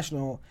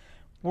international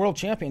world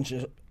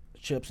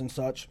championships and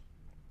such,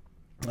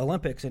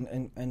 Olympics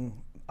and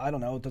I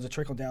don't know, does it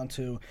trickle down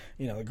to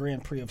the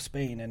Grand Prix of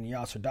Spain and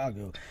Yasser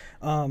Dagu?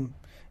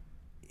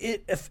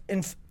 It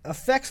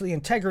affects the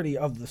integrity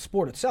of the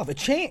sport itself.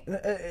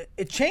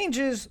 It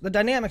changes the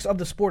dynamics of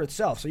the sport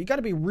itself. So you got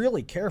to be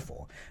really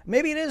careful.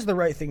 Maybe it is the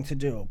right thing to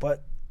do,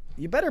 but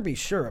you better be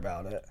sure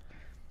about it.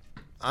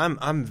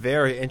 I'm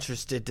very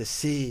interested to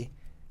see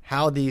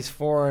how these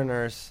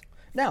foreigners.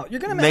 Now you're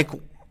gonna have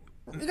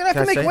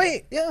to make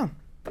weight. Yeah,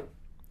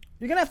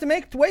 you're gonna have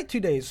to wait 2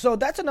 days. So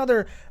that's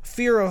another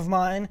fear of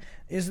mine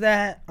is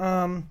that.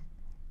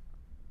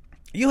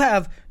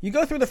 You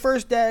go through the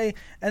first day,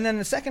 and then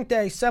the second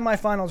day,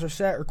 semifinals are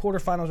set or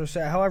quarterfinals are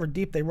set, however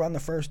deep they run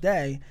the first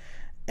day.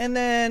 And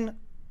then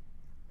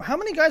how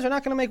many guys are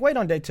not going to make weight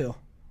on day 2?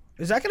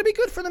 Is that going to be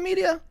good for the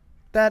media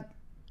that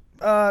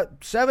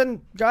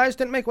 7 guys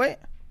didn't make weight?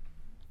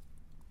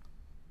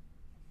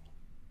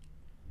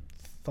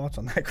 Thoughts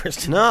on that,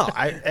 Christian? No,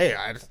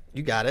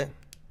 you got it.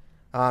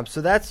 So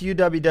that's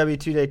UWW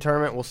 2-day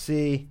tournament. We'll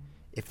see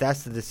if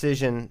that's the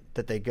decision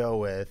that they go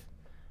with.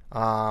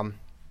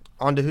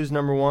 On to who's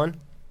number 1?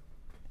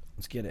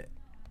 Let's get it.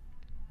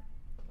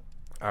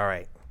 All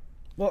right.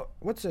 Well,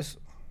 what's this?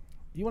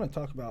 You want to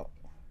talk about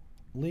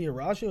Lee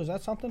Araujo? Is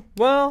that something?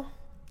 Well,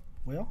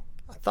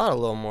 I thought a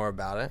little more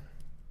about it.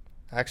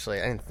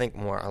 Actually, I didn't think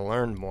more. I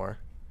learned more.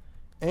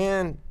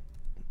 And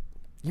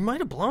you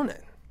might have blown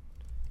it.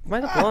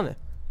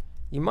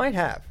 You might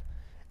have.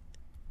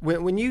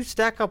 When you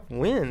stack up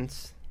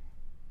wins,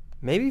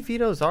 maybe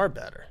vetoes are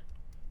better.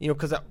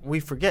 Because we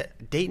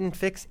forget Dayton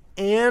Fix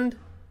and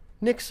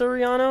Nick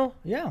Suriano?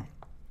 Yeah.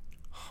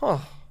 Huh.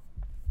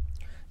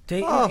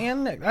 Dayton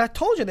and Nick. I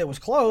told you that was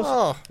close.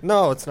 Oh,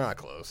 no, it's not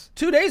close.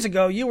 2 days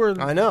ago, you were.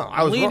 I know.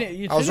 I was wrong.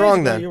 I was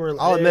wrong then.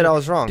 I'll admit I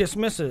was wrong.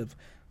 Dismissive.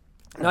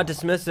 Not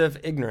dismissive,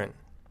 ignorant.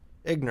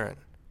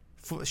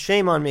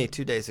 Shame on me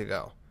 2 days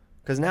ago.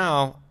 Because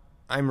now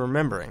I'm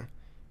remembering.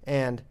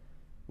 And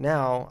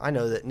now I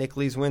know that Nick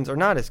Lee's wins are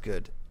not as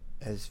good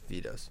as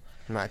Vito's,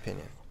 in my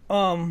opinion.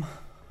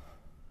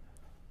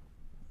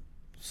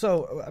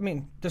 So, I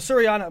mean, the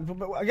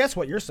Suriano, I guess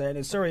what you're saying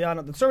is the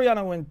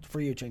Suriano win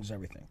for you changes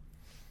everything.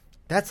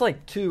 That's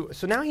like 2.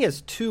 So now he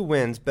has 2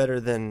 wins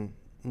better than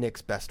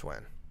Nick's best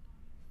win.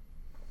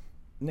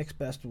 Nick's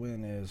best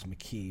win is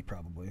McKee,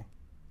 probably.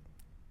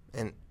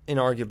 And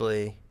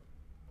inarguably,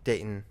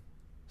 Dayton,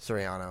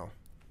 Suriano.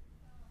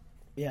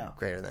 Yeah.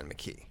 Greater than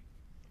McKee.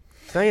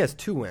 So now he has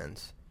 2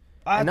 wins.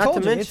 I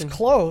told you, it's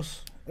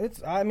close.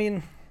 It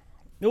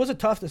was a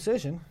tough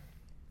decision.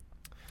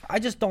 I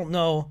just don't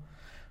know.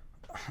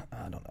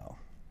 I don't know.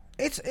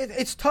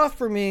 It's tough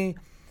for me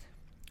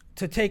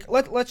to take.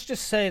 Let's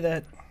just say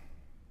that.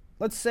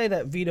 Let's say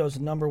that Vito's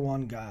number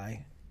 1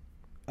 guy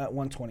at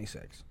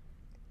 126,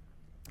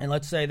 and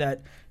let's say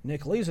that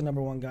Nick Lee's the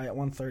number 1 guy at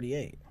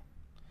 138,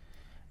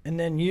 and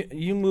then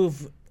you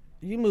move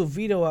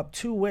Vito up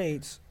 2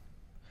 weights,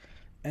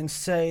 and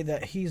say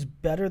that he's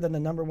better than the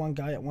number 1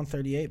 guy at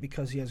 138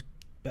 because he has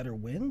better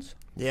wins.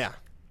 Yeah.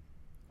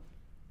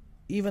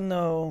 Even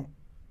though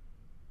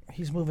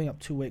he's moving up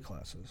 2 weight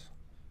classes.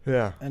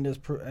 Yeah, and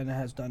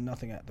has done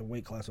nothing at the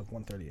weight class of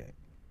 138.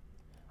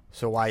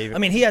 So why even? I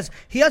mean, he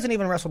hasn't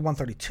even wrestled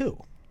 132.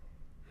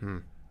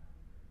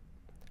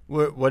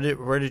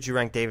 Where did you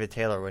rank David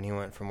Taylor when he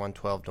went from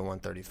 112 to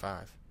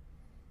 135?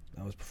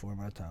 That was before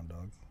my time,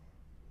 dog.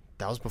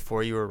 That was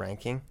before you were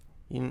ranking.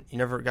 You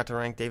never got to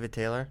rank David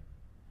Taylor.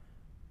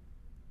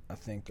 I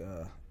think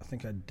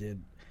I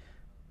did.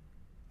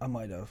 I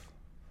might have.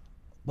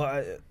 But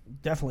I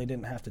definitely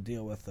didn't have to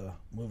deal with the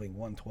moving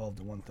 112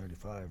 to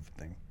 135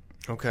 thing.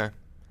 Okay.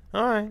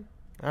 All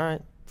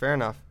right. Fair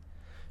enough.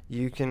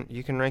 You can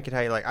rank it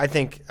how you like. I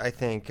think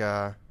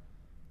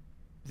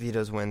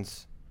Vito's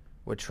wins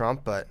would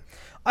trump, but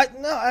I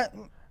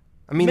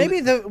mean maybe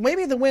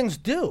the wins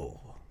do,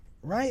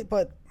 right?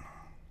 But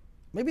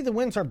maybe the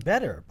wins are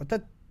better, but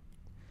that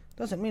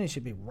doesn't mean it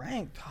should be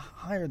ranked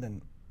higher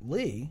than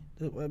Lee.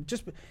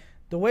 Just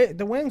the way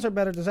the wins are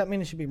better, does that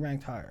mean it should be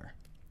ranked higher?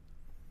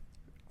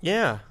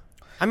 Yeah.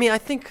 I mean, I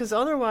think because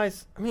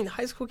otherwise, I mean,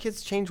 high school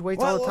kids change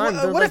weights all the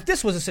time. What if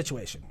this was a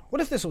situation?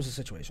 What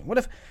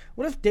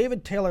if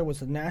David Taylor was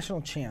the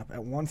national champ at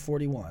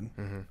 141,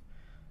 mm-hmm.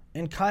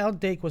 and Kyle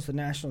Dake was the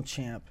national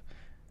champ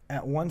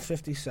at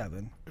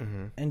 157,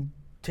 mm-hmm. and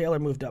Taylor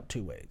moved up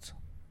 2 weights?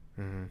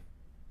 Mm-hmm.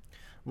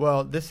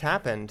 Well, this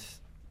happened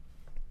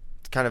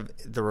kind of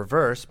the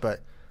reverse,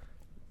 but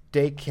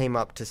Dake came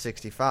up to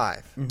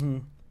 65, mm-hmm.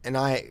 and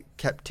I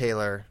kept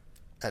Taylor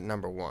at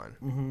number 1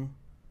 mm-hmm.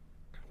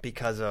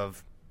 because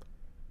of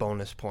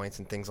bonus points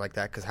and things like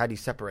that. Because how do you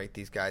separate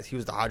these guys? He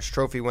was the Hodge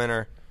Trophy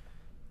winner.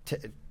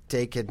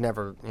 Dake had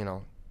never, he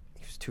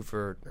was 3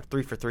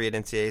 for 3 at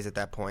NCAAs at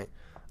that point.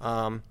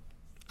 I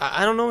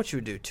don't know what you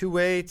would do. 2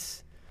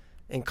 weights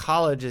in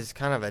college is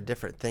kind of a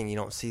different thing. You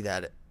don't see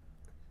that.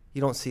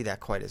 You don't see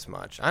that quite as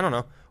much. I don't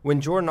know.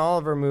 When Jordan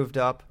Oliver moved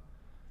up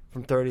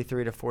from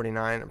 33 to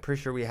 49, I'm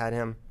pretty sure we had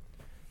him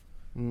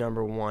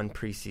number 1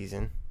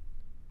 preseason.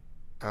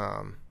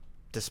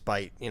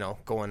 Despite,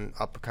 going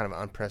up kind of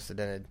an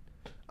unprecedented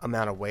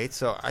amount of weight.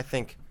 So I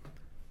think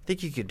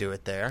you could do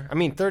it there. I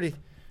mean, 30,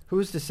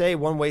 who's to say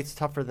one weight's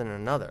tougher than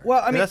another?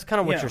 Well, I mean, that's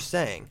kind of what yeah. you're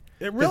saying.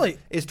 It really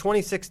is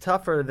 26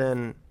 tougher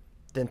than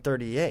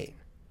 38?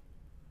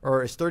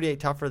 Or is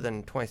 38 tougher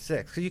than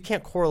 26? Because you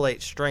can't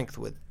correlate strength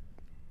with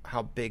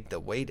how big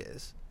the weight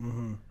is.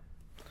 Mm-hmm.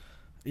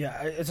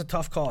 Yeah, it's a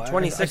tough call.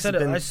 26 I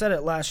said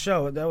it last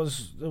show. It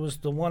was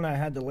the one I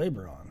had to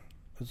labor on.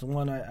 It was the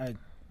one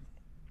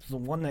the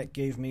one that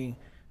gave me,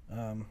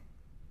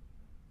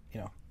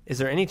 Is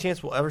there any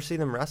chance we'll ever see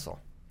them wrestle?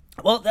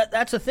 Well,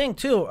 that's the thing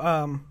too.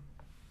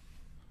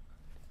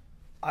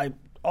 I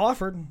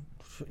offered,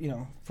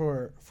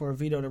 for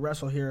Vito to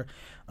wrestle here,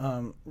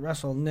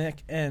 wrestle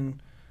Nick,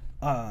 and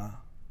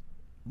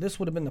this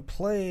would have been the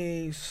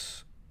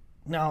place.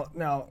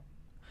 Now,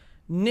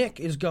 Nick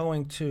is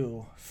going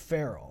to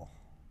Farrell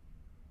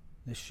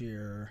this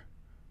year.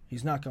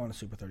 He's not going to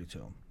Super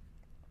 32.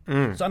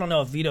 So I don't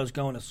know if Vito's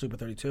going to Super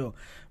 32,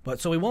 but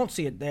so we won't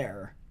see it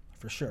there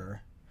for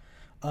sure.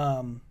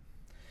 And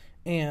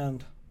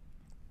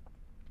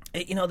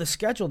the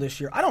schedule this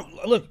year, I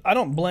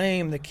don't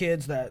blame the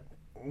kids that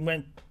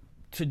went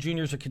to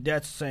juniors or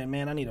cadets saying,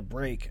 "Man, I need a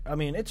break." I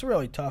mean, it's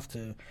really tough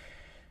to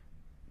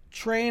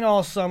train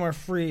all summer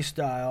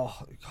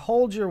freestyle,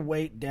 hold your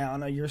weight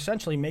down. You're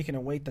essentially making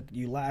a weight that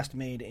you last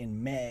made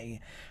in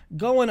May,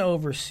 going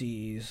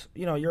overseas.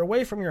 You're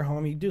away from your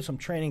home. You do some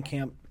training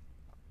camp.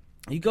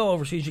 You go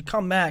overseas, you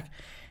come back,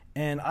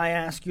 and I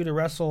ask you to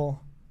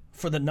wrestle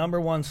for the number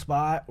 1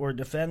 spot or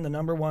defend the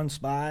number 1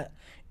 spot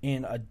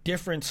in a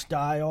different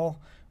style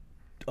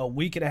a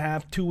week and a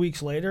half, 2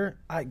 weeks later.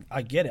 I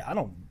get it. I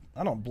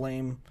don't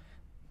blame,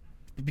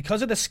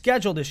 because of the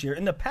schedule this year.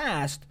 In the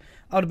past,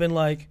 I would have been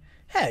like,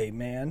 "Hey,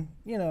 man,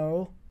 you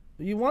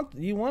want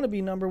to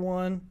be number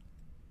 1,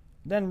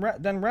 then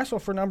wrestle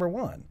for number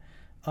 1."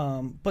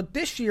 But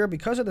this year,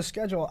 because of the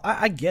schedule,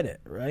 I get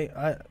it, right?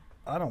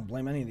 I don't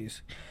blame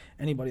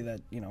anybody that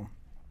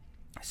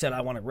said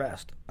I want to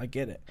rest. I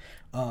get it.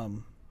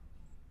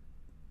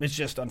 It's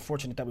just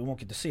unfortunate that we won't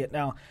get to see it.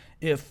 Now,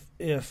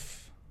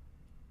 if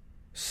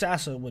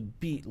Sasa would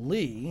beat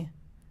Lee,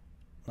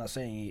 I'm not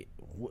saying he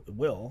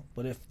will,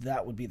 but if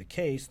that would be the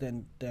case,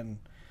 then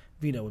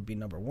Vito would be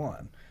number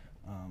 1.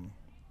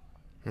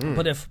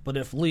 But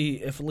if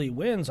Lee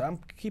wins, I'm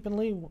keeping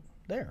Lee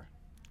there.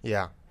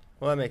 Yeah,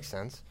 well, that makes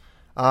sense.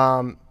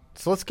 So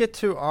let's get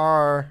to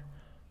our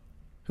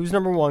who's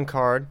number 1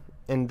 card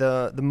and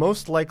the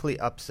most likely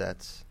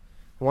upsets,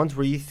 ones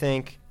where you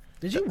think.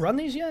 Did you run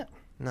these yet?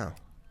 No.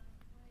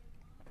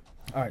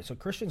 All right, so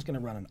Christian's going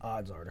to run an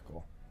odds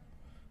article.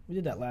 We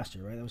did that last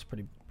year, right? That was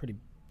pretty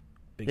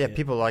big. Yeah, hit.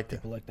 people liked it.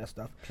 People like that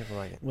stuff. People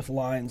like it. With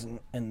lines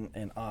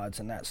and odds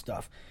and that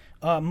stuff.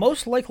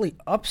 Most likely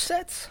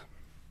upsets?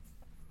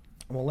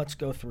 Well, let's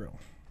go through.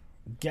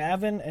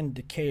 Gavin and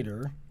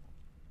Decatur.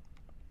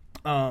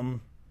 I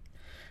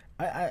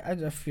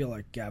feel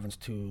like Gavin's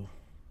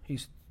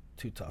he's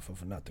too tough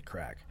of a nut to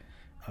crack.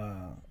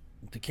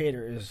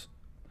 Decatur is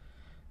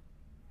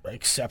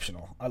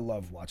exceptional. I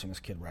love watching this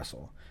kid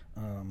wrestle.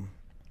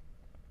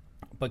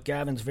 But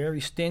Gavin's very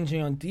stingy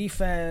on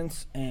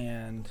defense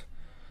and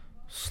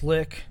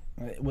slick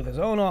with his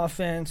own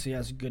offense. He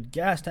has a good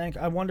gas tank.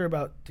 I wonder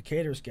about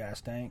Decatur's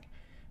gas tank.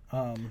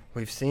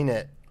 We've seen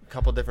it a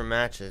couple different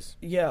matches.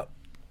 Yeah.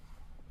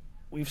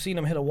 We've seen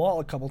him hit a wall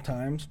a couple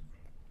times.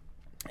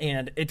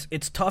 And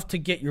it's tough to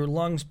get your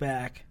lungs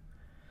back.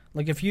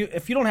 Like if you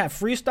don't have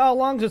freestyle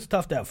lungs, it's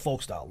tough to have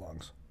folk style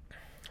lungs.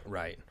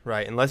 Right.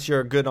 Unless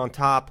you're good on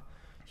top,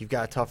 you've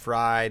got a tough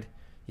ride,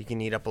 you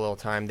can eat up a little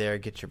time there,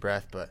 get your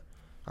breath. But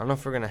I don't know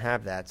if we're gonna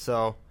have that.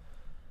 So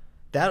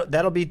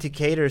that'll be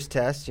Decatur's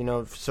test.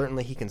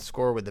 Certainly he can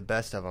score with the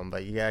best of them,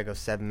 but you gotta go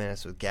 7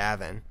 minutes with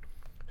Gavin,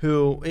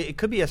 who it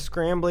could be a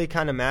scrambly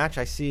kind of match.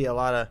 I see a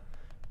lot of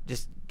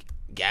just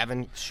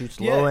Gavin shoots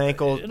low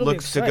ankle,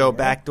 looks to go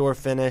backdoor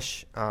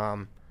finish.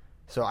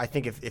 So I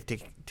think if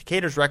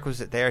Decatur's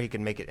requisite there, he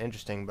can make it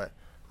interesting. But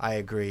I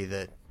agree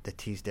that the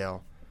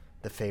Teasdale,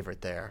 the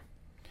favorite there.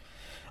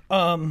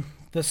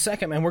 The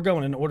second, man, we're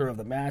going in order of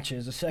the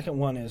matches. The second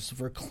one is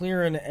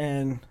Verclaren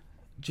and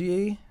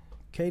Caden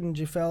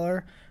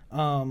Gefeller.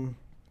 Who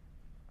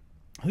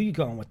you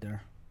going with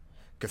there?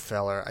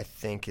 Gefeller, I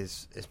think,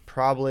 is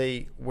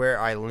probably where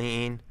I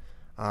lean.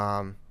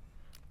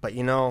 But,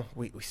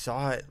 we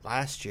saw it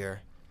last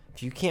year.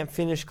 If you can't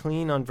finish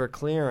clean on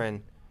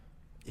Verclaren,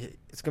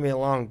 it's going to be a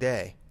long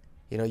day.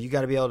 You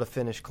got to be able to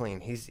finish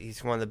clean.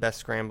 He's one of the best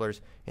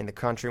scramblers in the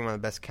country, one of the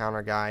best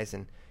counter guys,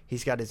 and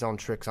he's got his own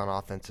tricks on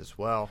offense as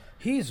well.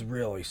 He's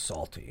really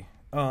salty.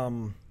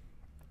 And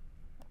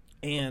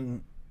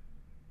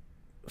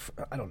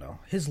I don't know.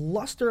 His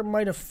luster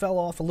might have fell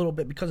off a little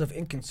bit because of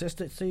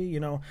inconsistency,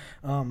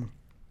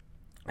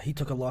 He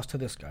took a loss to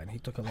this guy, and he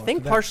took a loss to that. I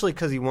think partially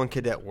because he won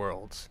Cadet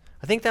Worlds.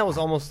 I think that was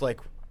almost like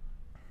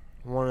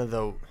one of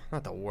the,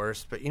 not the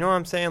worst, but you know what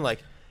I'm saying?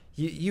 Like,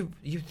 you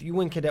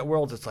win Cadet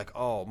Worlds, it's like,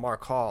 oh,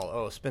 Mark Hall,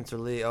 oh, Spencer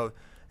Lee, oh.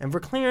 And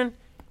Verclaren,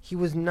 he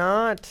was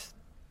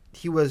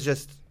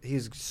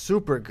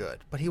super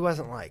good, but he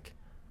wasn't like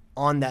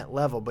on that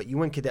level. But you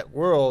win Cadet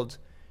Worlds,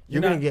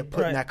 you're going to get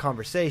put in that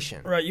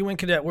conversation. Right, you win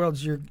Cadet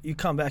Worlds, you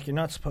come back, you're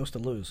not supposed to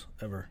lose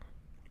ever.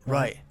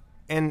 Right.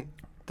 And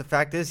the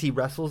fact is, he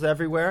wrestles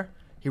everywhere.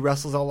 He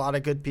wrestles a lot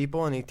of good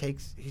people, and he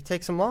takes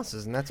some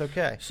losses, and that's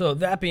okay. So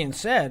that being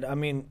said, I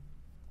mean,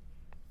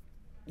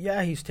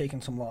 yeah, he's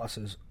taken some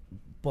losses,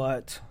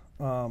 but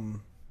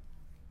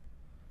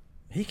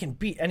he can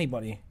beat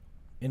anybody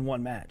in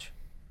one match.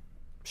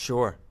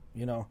 Sure.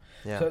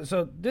 Yeah.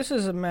 So this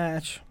is a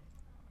match.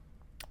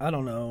 I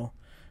don't know.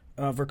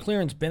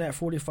 Verclaren's been at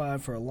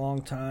 45 for a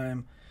long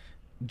time.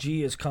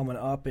 G is coming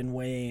up in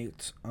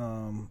weight.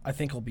 I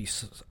think he'll be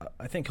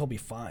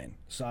fine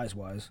size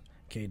wise.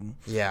 Caden.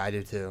 Yeah, I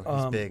do too.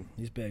 He's big.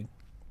 He's big.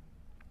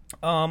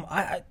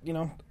 I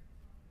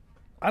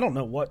don't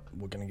know what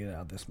we're gonna get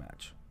out of this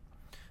match.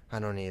 I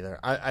don't either.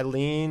 I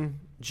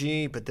lean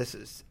G, but this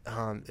is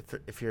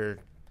if you're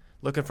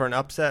looking for an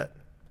upset,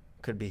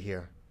 could be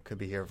here.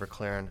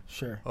 Verclaren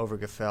over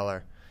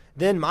Gefeller.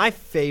 Then my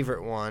favorite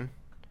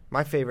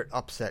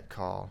upset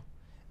call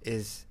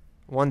is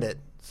one that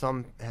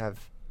some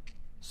have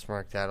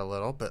smirked at a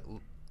little, but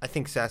I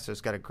think Sasso's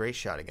got a great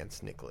shot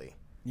against Nick Lee.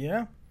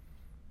 Yeah.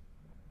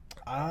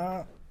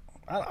 I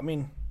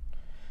mean,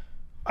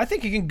 I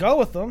think you can go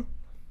with them.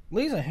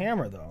 Lee's a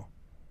hammer, though.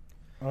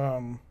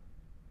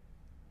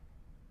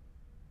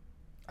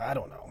 I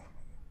don't know.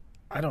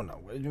 I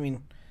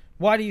mean,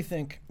 why do you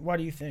think?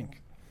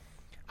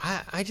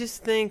 I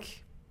just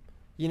think,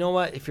 you know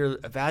what? If you're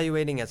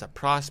evaluating as a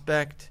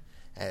prospect,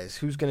 as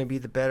who's going to be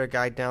the better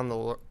guy down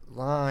the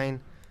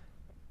line,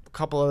 a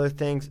couple other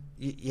things,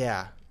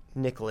 yeah,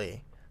 Nick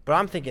Lee. But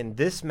I'm thinking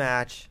this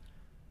match,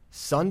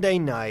 Sunday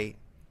night,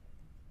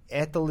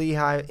 in the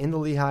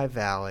Lehigh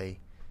Valley,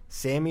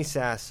 Sammy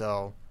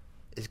Sasso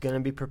is going to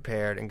be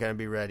prepared and going to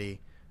be ready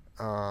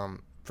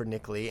for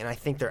Nick Lee. And I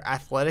think they're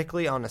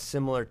athletically on a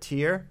similar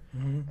tier.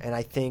 Mm-hmm. And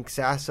I think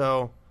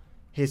Sasso,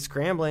 his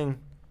scrambling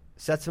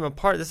sets him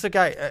apart. This is a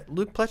guy,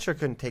 Luke Pletcher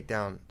couldn't take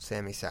down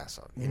Sammy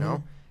Sasso, you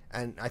know?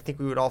 And I think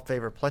we would all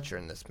favor Pletcher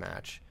in this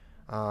match.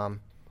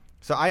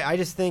 So I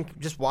just think,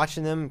 just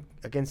watching them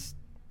against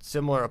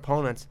similar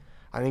opponents,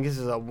 I think this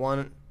is a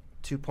 1-2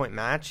 point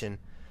match, and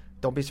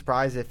don't be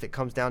surprised if it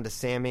comes down to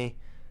Sammy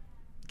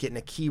getting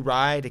a key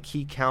ride, a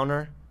key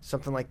counter,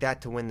 something like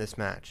that to win this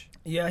match.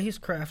 Yeah, he's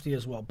crafty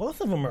as well.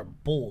 Both of them are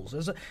bulls.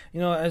 As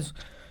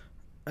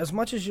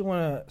much as you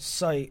want to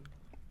cite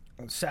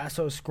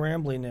Sasso's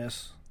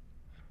scrambliness,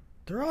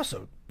 they're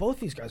also, both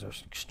these guys are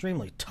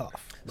extremely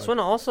tough. This one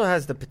also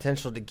has the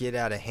potential to get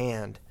out of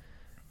hand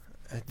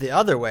the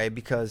other way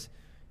because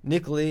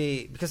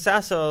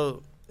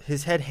Sasso,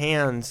 his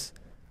hands,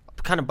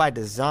 kind of by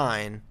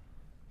design,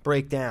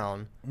 break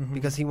down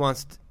because he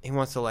wants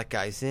to let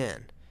guys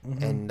in,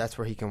 and that's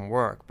where he can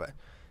work. But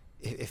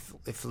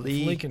if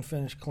Lee can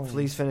finish clean, if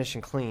Lee's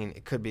finishing clean,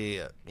 it could be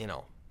a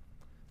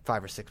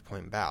 5 or 6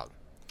 point bout.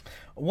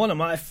 One of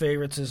my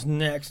favorites is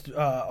next,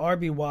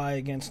 RBY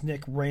against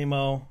Nick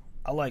Ramo.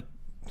 I like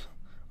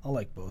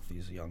both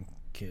these young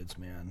kids,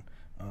 man.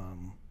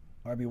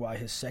 RBY,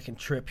 his second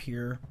trip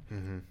here.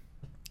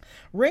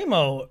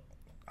 Ramo,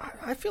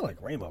 I feel like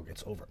Ramo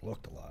gets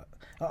overlooked a lot.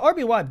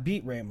 RBY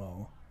beat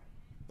Ramo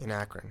in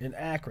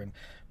Akron,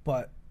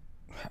 but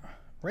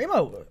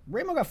Ramo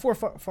got 4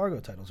 Fargo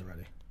titles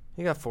already.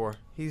 He got 4.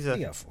 He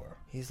got 4.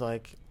 He's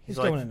like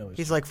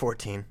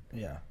 14.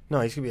 Yeah.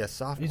 No, he's gonna be a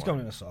sophomore. He's going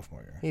into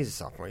sophomore year. He's a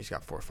sophomore. He's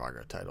got 4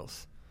 Fargo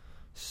titles.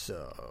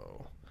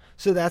 So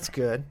that's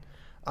good.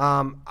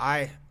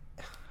 I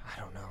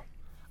don't know.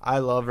 I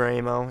love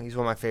Ramo. He's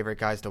one of my favorite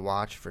guys to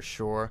watch for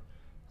sure.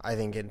 I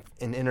think in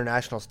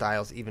international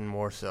styles even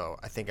more so.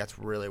 I think that's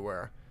really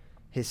where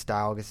his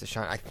style gets to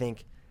shine. I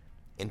think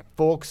in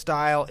folk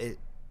style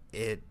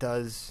it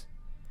does.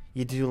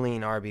 You do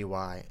lean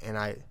RBY, and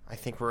I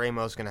think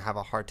Ramo's going to have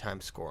a hard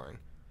time scoring.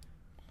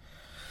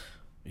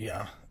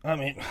 Yeah, I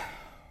mean,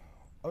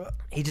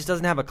 he just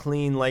doesn't have a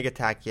clean leg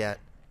attack yet.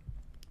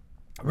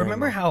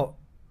 Remember how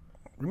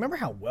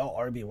well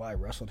RBY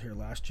wrestled here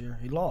last year?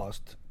 He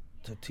lost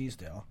to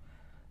Teasdale,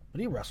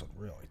 but he wrestled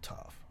really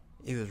tough.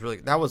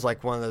 That was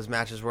like one of those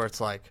matches where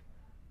it's like,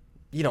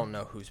 you don't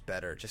know who's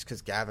better just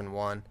because Gavin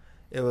won.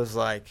 It was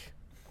like,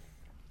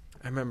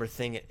 I remember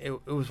thinking,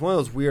 it was one of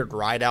those weird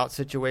ride-out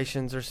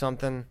situations or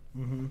something.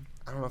 Mm-hmm.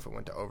 I don't know if it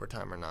went to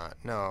overtime or not.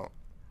 No,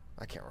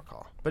 I can't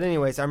recall. But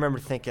anyways, I remember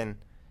thinking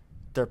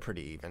they're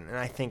pretty even. And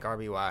I think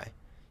RBY,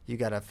 you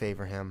got to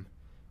favor him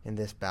in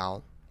this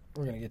bout.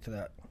 We're going to get to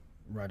that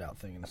ride-out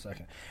thing in a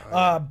second.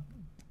 Oh,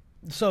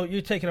 So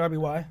you're taking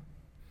RBY?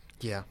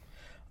 yeah.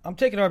 I'm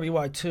taking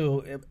RBY,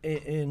 too,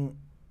 in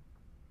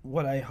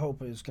what I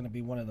hope is going to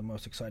be one of the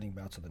most exciting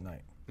bouts of the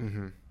night.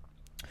 Mm-hmm.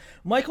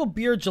 Michael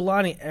Beard,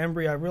 Jelani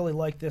Embry. I really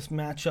like this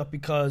matchup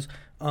because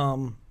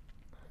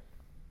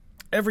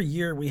every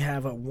year we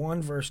have a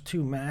 1 versus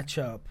 2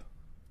 matchup,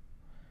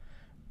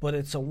 but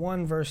it's a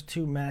 1 versus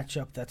 2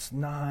 matchup that's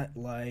not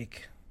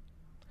like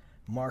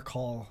Mark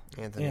Hall,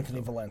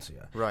 Anthony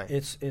Valencia. Right.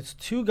 It's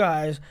two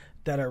guys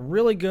that are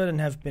really good and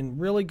have been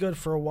really good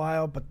for a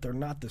while, but they're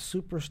not the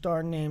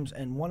superstar names,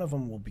 and one of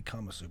them will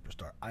become a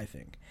superstar, I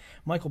think.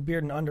 Michael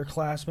Beard, an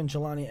underclassman.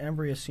 Jelani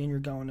Embry, a senior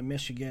going to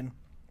Michigan.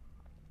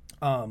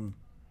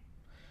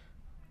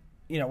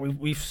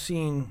 We've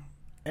seen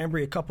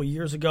Embry a couple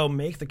years ago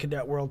make the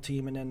Cadet World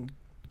team and then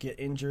get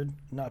injured,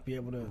 not be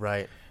able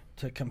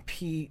to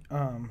compete.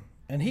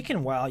 And he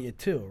can wow you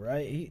too,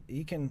 right?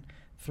 He can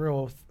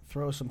throw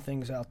some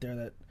things out there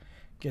that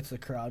gets the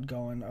crowd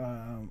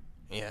going.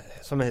 Yeah,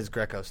 some of his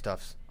Greco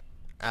stuff's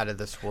out of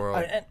this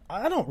world.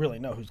 I don't really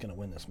know who's going to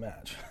win this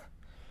match.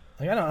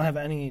 Like, I don't have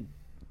any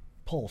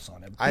pulse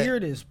on it.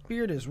 Beard is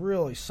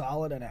really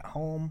solid and at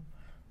home.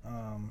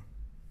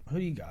 Who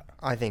do you got?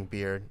 I think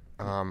Beard.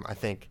 I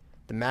think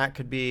the mat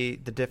could be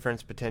the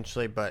difference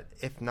potentially, but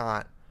if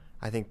not,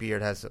 I think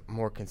Beard has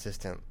more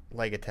consistent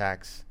leg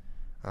attacks.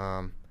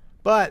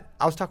 But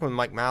I was talking with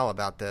Mike Mal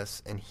about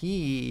this, and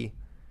he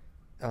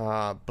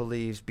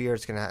believes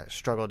Beard's going to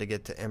struggle to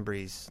get to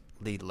Embry's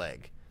lead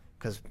leg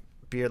because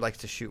Beard likes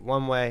to shoot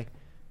one way,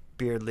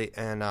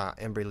 and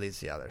Embry leads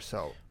the other.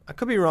 So I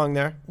could be wrong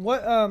there.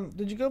 What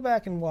did you go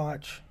back and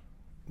watch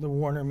the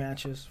Warner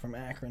matches from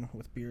Akron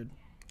with Beard?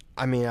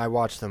 I mean, I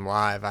watched them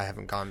live. I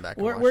haven't gone back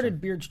and watched Where them.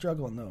 did Beard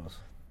struggle in those?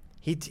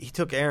 He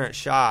took errant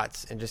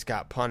shots and just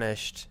got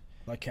punished.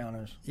 By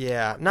counters.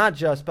 Yeah, not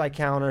just by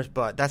counters,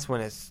 but that's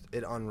when it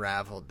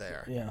unraveled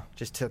there. Yeah.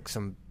 Just took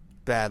some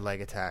bad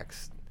leg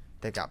attacks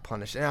that got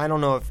punished. And I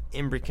don't know if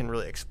Embry can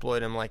really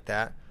exploit him like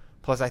that.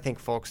 Plus, I think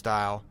folk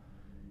style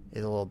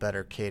is a little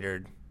better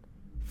catered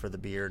for the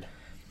Beard.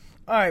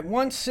 All right,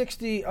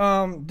 160.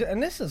 And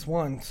this is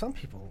one some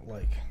people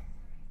like.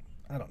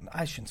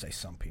 I shouldn't say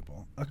some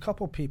people. A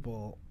couple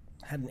people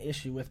had an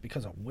issue with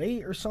because of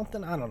weight or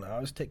something. I don't know. I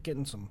was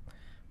getting some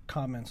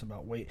comments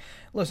about weight.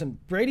 Listen,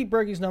 Brady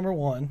Berge's number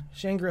 1.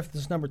 Shane Griffith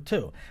is number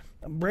 2.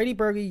 Brady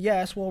Berge,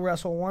 yes, will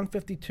wrestle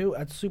 152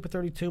 at Super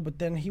 32, but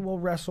then he will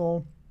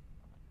wrestle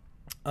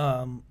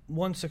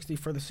 160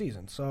 for the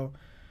season. So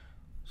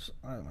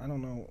I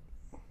don't know.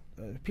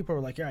 People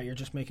are like, yeah, you're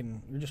just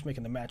making the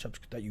matchups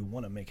that you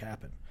want to make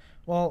happen.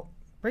 Well,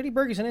 Brady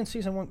Berge's an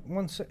in-season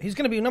one. He's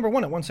going to be number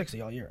 1 at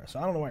 160 all year, so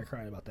I don't know why you're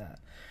crying about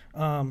that.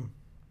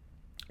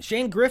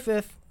 Shane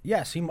Griffith,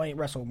 yes, he might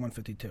wrestle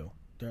 152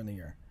 during the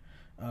year.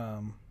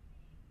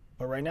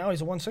 But right now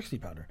he's a 160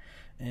 pounder.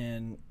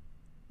 And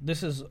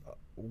this is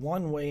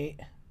one weight.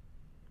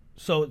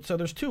 So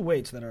there's 2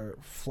 weights that are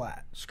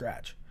flat,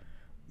 scratch.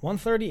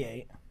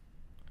 138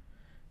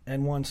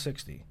 and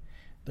 160.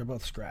 They're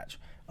both scratch.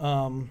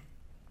 And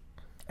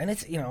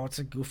it's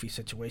a goofy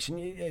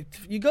situation.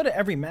 You go to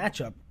every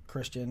matchup,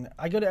 Christian.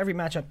 I go to every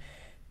matchup.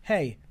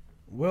 Hey,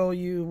 will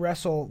you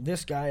wrestle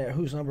this guy at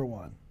who's number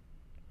 1?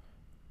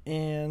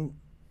 And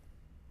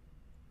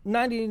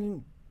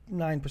 99%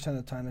 of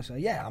the time they say,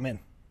 yeah, I'm in,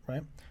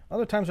 right?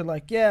 Other times they're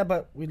like, yeah,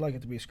 but we'd like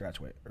it to be a scratch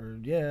weight. Or,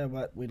 yeah,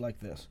 but we'd like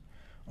this.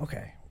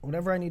 Okay,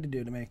 whatever I need to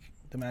do to make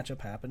the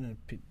matchup happen, and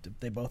if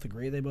they both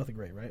agree,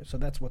 right? So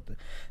that's what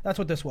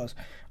this was.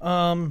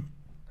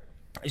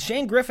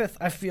 Shane Griffith,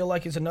 I feel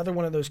like, is another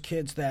one of those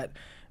kids that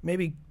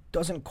maybe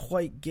doesn't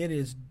quite get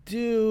his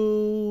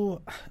due.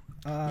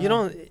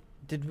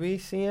 Did we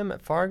see him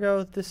at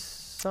Fargo this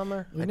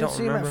summer? We didn't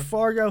see him at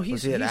Fargo.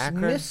 He's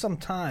Akron? missed some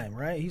time,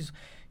 right?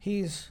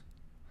 He's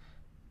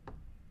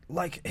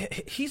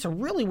a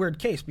really weird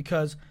case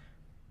because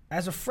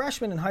as a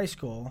freshman in high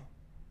school,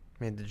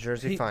 made the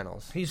Jersey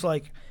finals. He's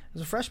like,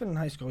 as a freshman in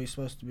high school, he's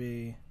supposed to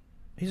be.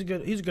 He's a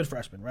good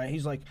freshman, right?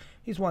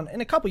 He's won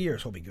in a couple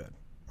years. He'll be good,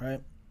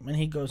 right? And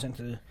he goes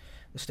into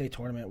the state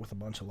tournament with a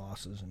bunch of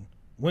losses and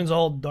wins the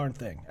whole darn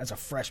thing as a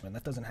freshman.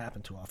 That doesn't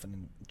happen too often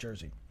in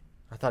Jersey.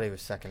 I thought he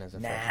was second as a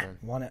freshman.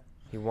 Won it.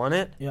 He won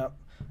it? Yep.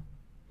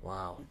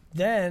 Wow.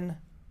 Then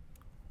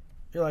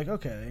you're like,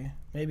 okay,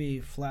 maybe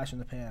flash in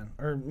the pan.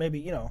 Or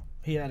maybe,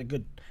 he had a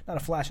good, not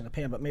a flash in the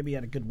pan, but maybe he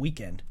had a good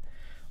weekend.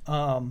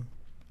 And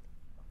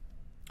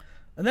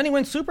then he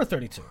wins Super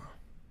 32,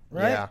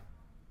 right?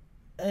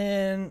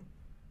 Yeah.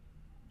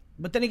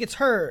 But then he gets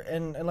hurt,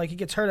 and he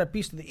gets hurt at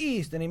Beast of the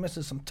East, and he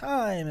misses some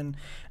time,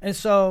 and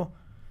so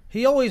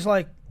he always,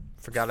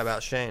 forgot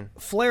about Shane.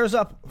 Flares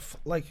up,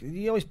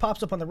 he always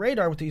pops up on the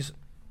radar with these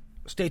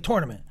state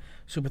tournament,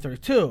 Super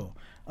 32.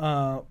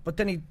 But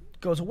then he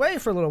goes away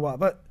for a little while.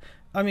 But,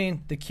 I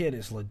mean, the kid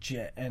is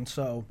legit, and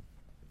so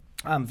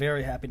I'm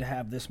very happy to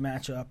have this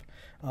matchup.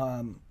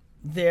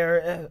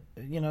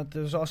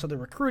 There's also the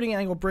recruiting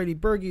angle. Brady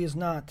Berge is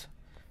not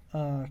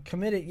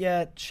committed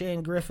yet.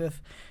 Shane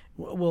Griffith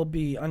will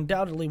be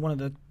undoubtedly one of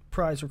the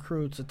prize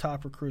recruits, the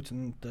top recruits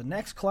in the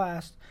next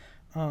class.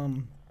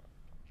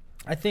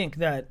 I think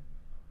that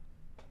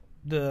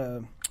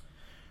the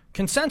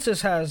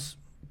consensus has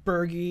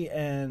Berge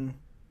and,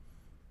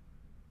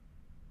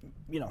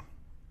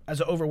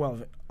 as an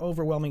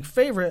overwhelming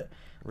favorite.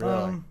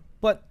 Really?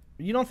 But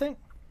you don't think?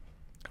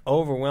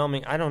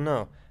 Overwhelming? I don't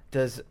know.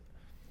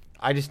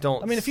 I just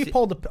don't. I mean, if you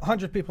polled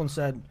 100 people and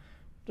said,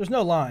 there's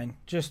no line,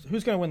 just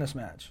who's going to win this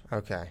match?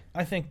 Okay.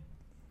 I think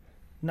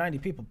 90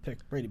 people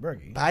picked Brady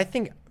Berge. But I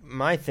think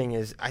my thing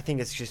is,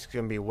 it's just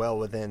going to be well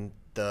within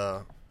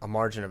a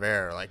margin of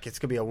error. It's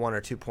going to be a 1 or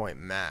 2 point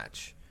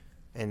match.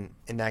 And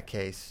in that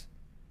case,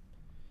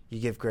 you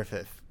give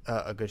Griffith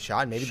a good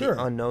shot. Maybe Sure.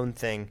 The unknown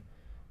thing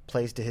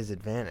plays to his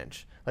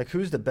advantage.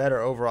 Who's the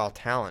better overall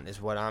talent is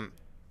what I'm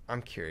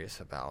curious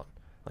about.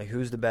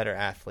 Who's the better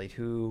athlete?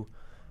 Who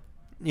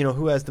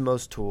has the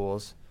most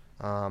tools?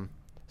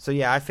 So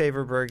yeah, I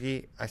favor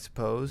Berge, I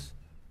suppose,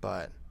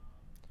 but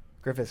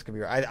Griffith's could be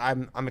right.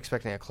 I'm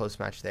expecting a close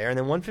match there. And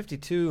then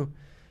 152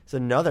 is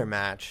another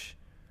match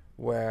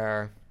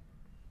where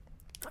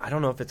I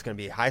don't know if it's going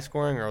to be high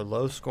scoring or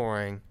low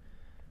scoring,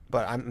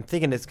 but I'm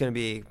thinking it's going to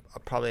be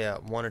probably a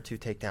 1 or 2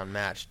 takedown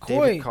match.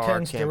 Coy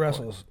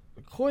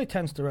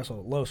tends to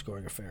wrestle low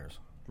scoring affairs.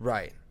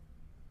 Right.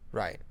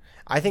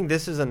 I think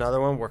this is another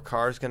one where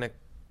Carr's going to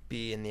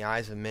be, in the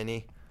eyes of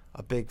many,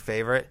 a big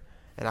favorite,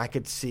 and I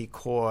could see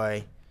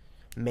Coy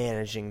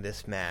managing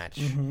this match.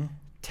 Mm-hmm.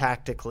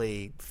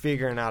 Tactically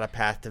figuring out a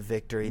path to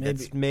victory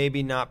that's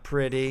maybe not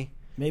pretty.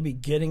 Maybe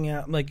getting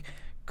out,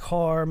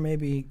 Carr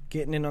maybe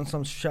getting in on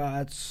some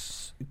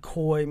shots,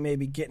 Coy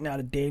maybe getting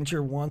out of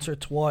danger once or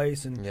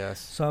twice, and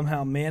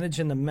somehow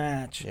managing the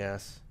match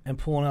and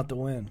pulling out the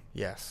win.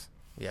 Yes,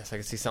 I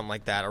could see something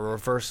like that, a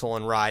reversal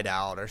and ride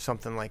out or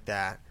something like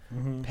that,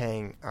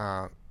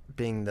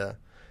 being the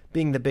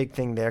big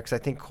thing there, because I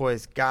think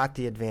Coy's got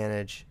the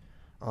advantage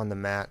on the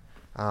mat.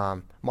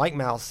 Mike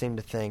Mouse seemed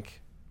to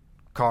think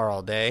Carr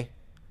all day,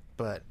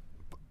 but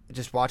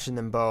just watching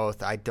them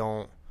both, I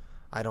don't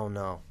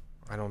know.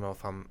 I don't know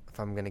if I'm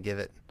going to give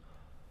it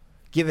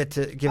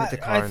to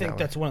Carr. I think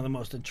that's one of the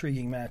most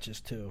intriguing matches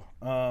too.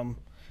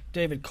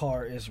 David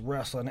Carr is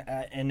wrestling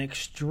at an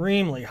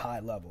extremely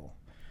high level,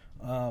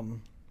 but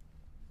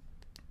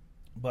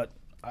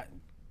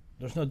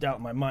there's no doubt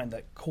in my mind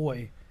that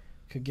Coy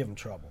could give him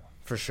trouble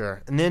for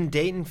sure. And then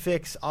Dayton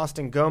Fix,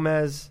 Austin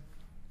Gomez.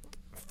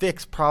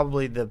 Fix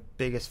probably the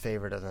biggest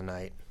favorite of the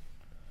night.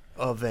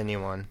 Of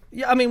anyone.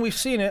 Yeah, I mean, we've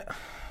seen it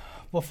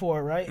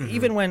before, right? Mm-hmm.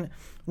 Even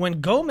when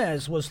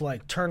Gomez was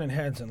turning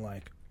heads and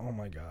oh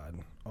my God,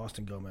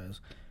 Austin Gomez.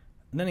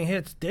 And then he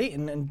hits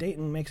Dayton, and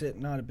Dayton makes it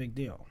not a big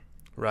deal.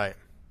 Right.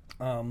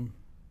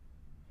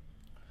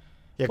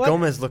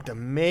 Gomez looked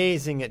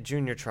amazing at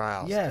junior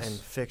trials. Yes. And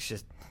Fix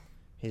just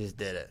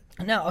did it.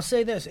 Now, I'll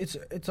say this. It's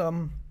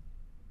an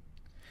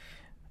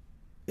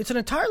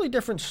entirely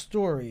different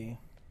story.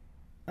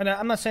 And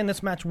I'm not saying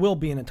this match will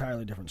be an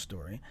entirely different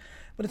story,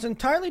 but it's an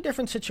entirely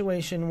different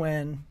situation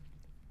when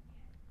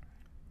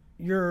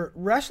you're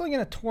wrestling in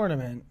a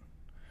tournament,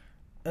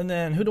 and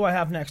then who do I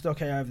have next?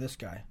 Okay, I have this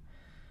guy.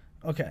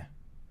 Okay.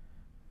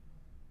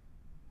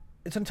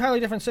 It's an entirely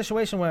different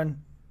situation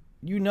when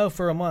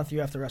for a month you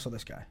have to wrestle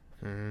this guy.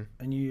 Mm-hmm.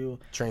 And you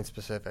train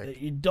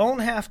specific. You don't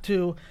have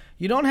to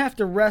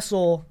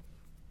wrestle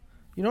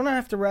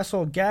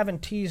Gavin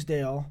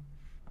Teasdale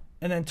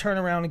and then turn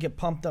around and get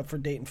pumped up for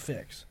Dayton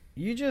Fix.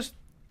 You just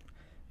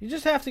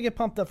have to get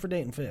pumped up for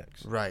Dayton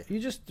Fix. Right.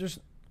 You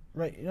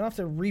don't have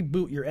to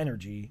reboot your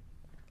energy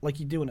like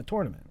you do in a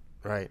tournament.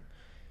 Right.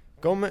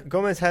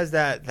 Gomez has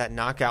that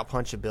knockout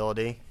punch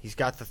ability. He's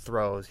got the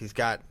throws. He's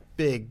got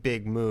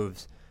big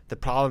moves. The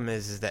problem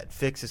is that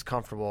Fix is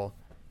comfortable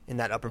in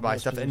that upper body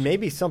stuff, and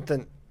maybe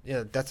something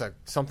that's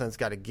something that's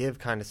got to give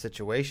kind of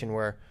situation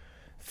where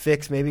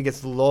Fix maybe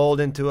gets lulled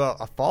into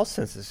a false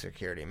sense of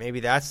security. Maybe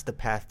that's the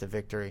path to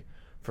victory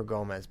for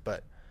Gomez,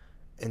 but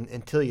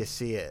until you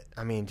see it,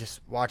 I mean, just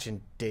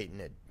watching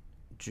Dayton at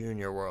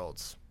Junior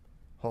Worlds,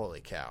 holy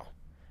cow.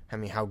 I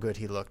mean, how good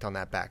he looked on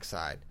that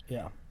backside.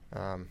 Yeah.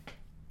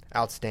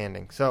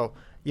 Outstanding. So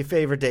you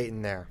favor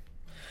Dayton there.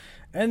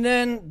 And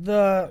then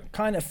the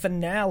kind of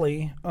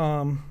finale.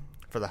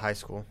 For the high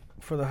school.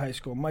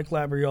 Mike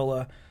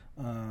Labriola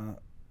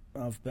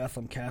of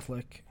Bethlehem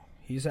Catholic.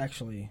 He's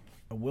actually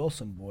a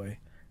Wilson boy.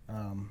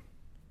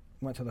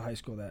 Went to the high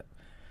school that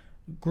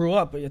grew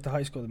up at the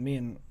high school that me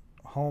and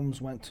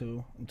Holmes went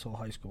to until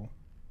high school.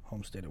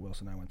 Holmes stayed at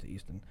Wilson. I went to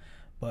Easton.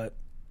 But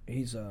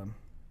he's a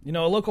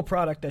local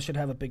product that should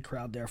have a big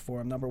crowd there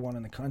for him. Number 1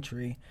 in the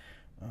country.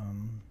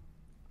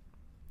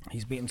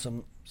 He's beaten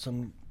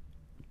some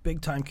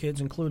big time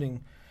kids,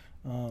 including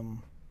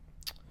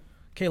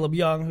Caleb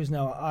Young, who's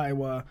now at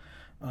Iowa.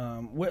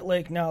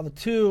 Whitlake now the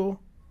 2,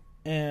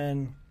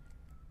 and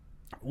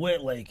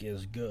Whitlake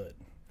is good.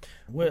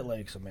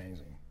 Whitlake's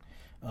amazing.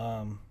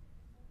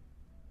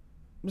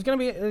 It's gonna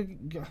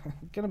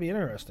be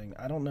interesting.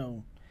 I don't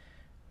know.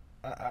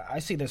 I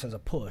see this as a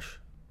push.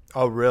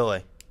 Oh,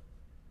 really?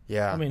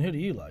 Yeah. I mean, who do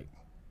you like?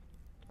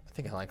 I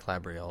think I like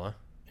Labriola.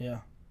 Yeah.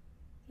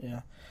 He's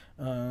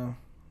a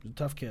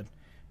tough kid,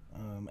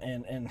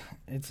 and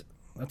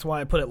that's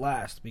why I put it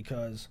last,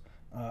 because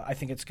I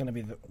think it's going to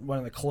be one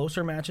of the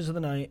closer matches of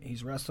the night.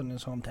 He's wrestling in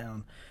his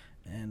hometown,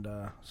 and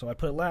so I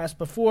put it last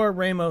before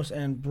Ramos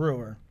and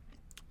Brewer.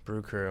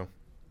 Brew Crew.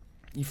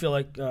 You feel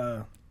like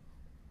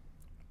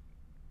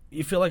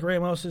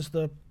Ramos is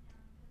the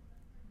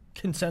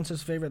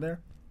consensus favorite there?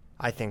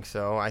 I think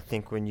so. I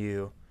think when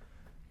you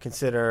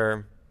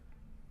consider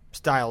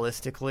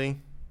stylistically,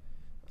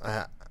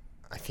 I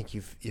think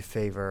you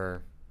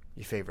favor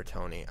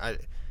Tony.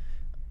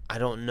 I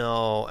don't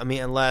know. I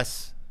mean,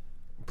 unless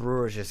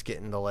Brewer's just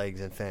getting the legs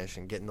and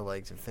finishing.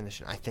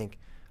 I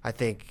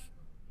think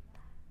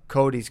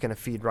Cody's going to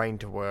feed right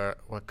into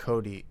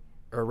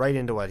right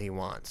into what he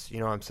wants. You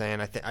know what I'm saying?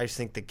 I just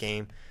think the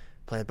game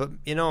plan. But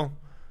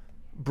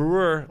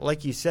Brewer,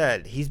 like you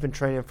said, he's been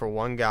training for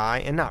one guy,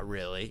 and not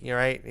really. You're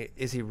right.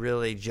 Is he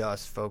really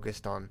just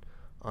focused on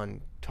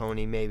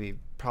Tony? Maybe,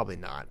 probably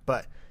not.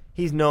 But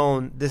he's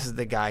known this is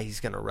the guy he's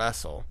going to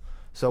wrestle.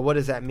 So what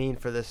does that mean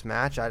for this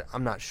match?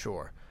 I'm not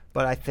sure.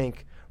 But I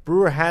think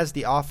Brewer has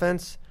the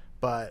offense,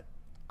 but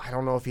I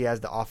don't know if he has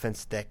the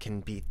offense that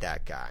can beat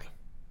that guy.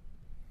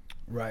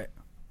 Right.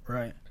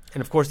 And,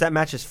 of course, that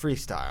match is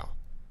freestyle.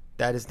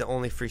 That is the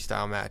only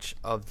freestyle match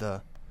of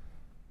the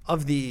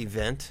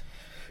event.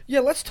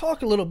 Yeah, let's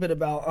talk a little bit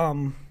about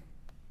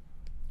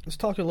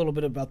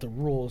the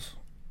rules.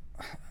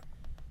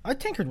 I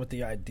tinkered with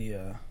the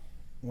idea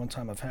one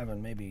time of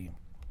having maybe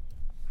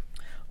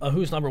a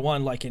Who's Number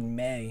One, like in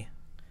May,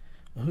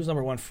 a Who's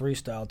Number One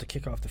freestyle to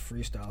kick off the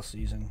freestyle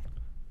season.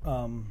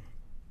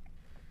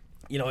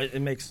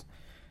 It makes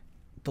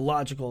the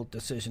logical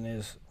decision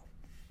is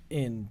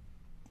in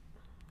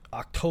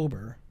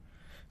October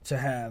to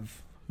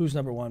have Who's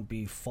Number One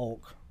be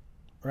folk,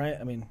 right?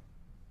 I mean,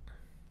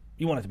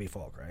 you want it to be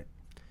folk, right?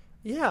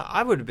 Yeah,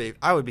 I would be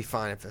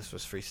fine if this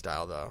was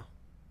freestyle, though.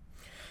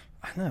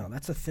 I know,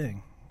 that's a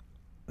thing.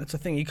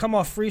 You come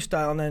off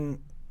freestyle and then,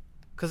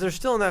 because they're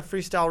still in that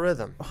freestyle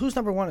rhythm. Who's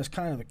Number One is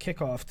kind of a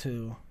kickoff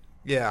to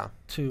the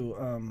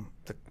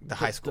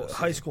high school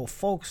high school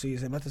folk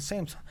season. But at the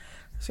same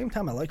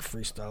time, I like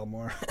freestyle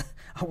more.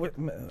 I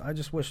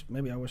wish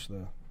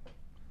the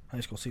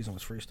high school season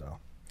was freestyle.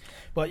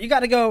 But you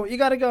got to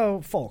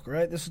go folk,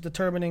 right? This is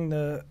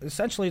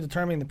essentially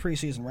determining the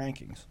preseason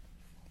rankings.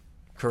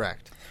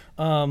 Correct.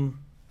 Let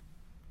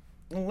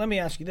me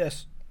ask you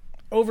this.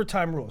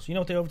 Overtime rules. You know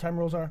what the overtime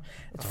rules are?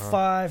 It's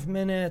 5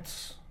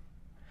 minutes.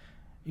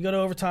 You go to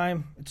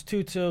overtime. It's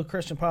 2-2.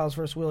 Christian Piles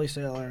versus Willie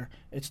Saylor.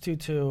 It's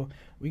 2-2.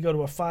 We go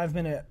to a 5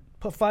 minute.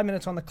 Put 5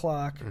 minutes on the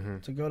clock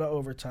to go to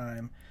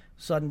overtime.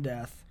 Sudden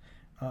death.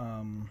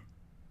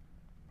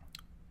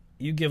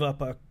 You give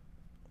up a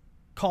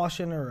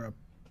caution or a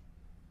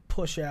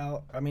push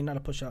out. I mean, not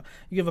a push out.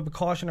 You give up a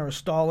caution or a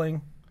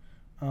stalling.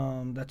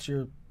 That's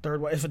your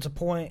third one. If it's a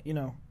point,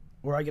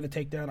 where I get a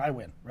takedown, I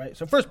win, right?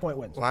 So first point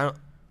wins. Well,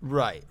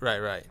 right.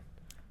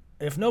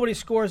 If nobody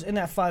scores in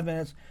that 5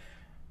 minutes,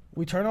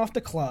 we turn off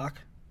the clock,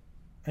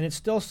 and it's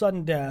still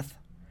sudden death.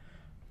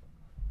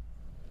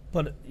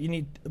 But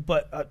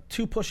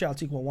two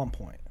push-outs equal 1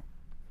 point.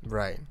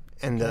 Right,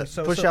 and the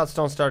push-outs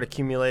don't start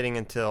accumulating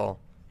until.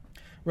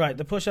 Right,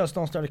 the push-outs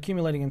don't start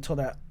accumulating until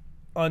that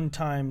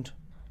untimed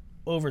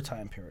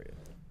overtime period.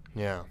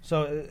 Yeah.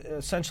 So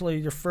essentially,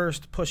 your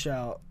first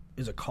push-out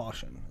is a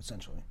caution.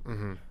 Essentially.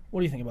 Mm-hmm.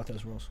 What do you think about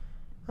those rules?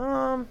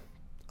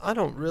 I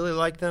don't really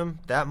like them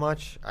that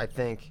much. I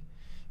think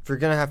if you're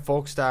gonna have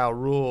folk style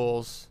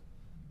rules,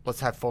 let's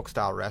have folk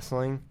style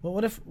wrestling. Well,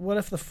 what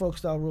if the folk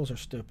style rules are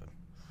stupid?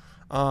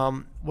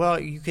 Well,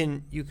 you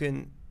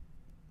can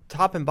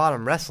top and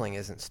bottom wrestling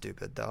isn't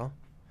stupid though.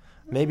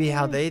 Maybe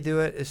how they do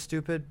it is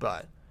stupid,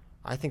 but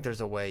I think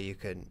there's a way you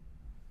could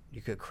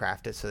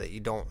craft it so that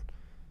you don't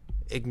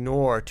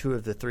ignore two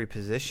of the three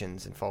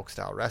positions in folk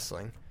style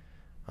wrestling.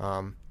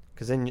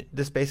 Because then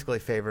this basically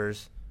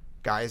favors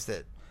guys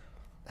that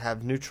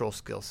have neutral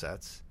skill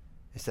sets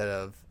instead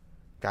of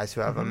guys who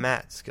have a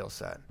mat skill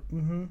set.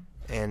 Mm-hmm.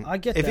 And I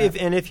get that.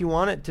 If you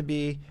want it to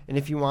be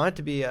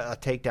a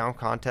takedown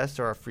contest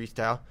or a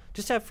freestyle,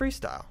 just have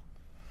freestyle.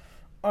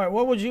 All right,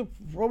 what would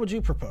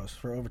you propose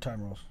for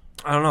overtime rules?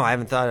 I don't know. I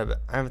haven't thought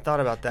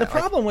about that.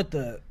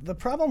 The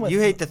problem with you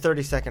hate the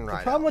 30-second ride.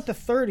 The problem with the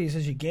 30s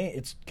is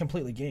it's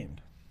completely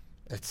gamed.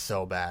 It's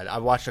so bad. I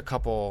watched a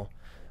couple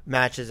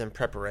matches in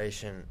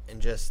preparation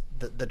and just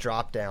the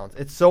drop downs.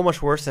 It's so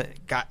much worse than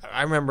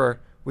I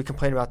remember we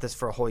complained about this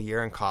for a whole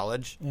year in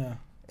college. Yeah.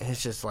 And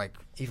it's just like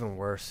even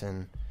worse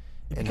in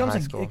high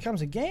school. It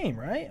becomes a game,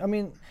 right? I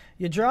mean,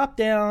 you drop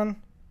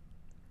down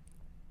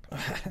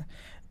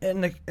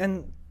and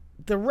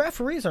the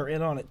referees are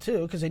in on it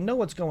too because they know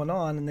what's going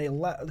on and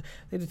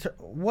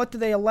what do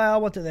they allow,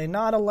 what do they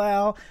not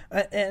allow,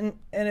 and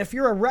if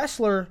you're a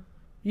wrestler,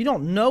 you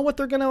don't know what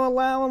they're going to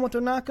allow and what they're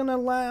not going to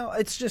allow.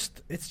 It's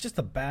just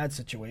a bad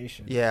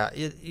situation. Yeah,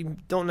 you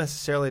don't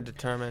necessarily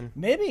determine.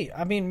 Maybe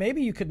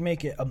you could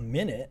make it a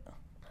minute,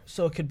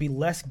 so it could be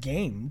less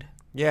gamed.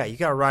 Yeah, you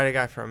got to ride a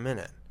guy for a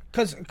minute.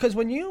 Because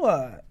when you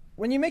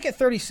make it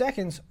 30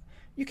 seconds,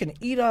 you can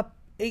eat up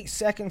 8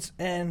 seconds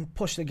and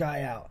push the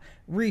guy out.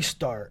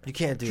 Restart. You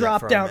can't do that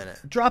for a minute.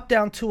 Drop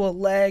down to a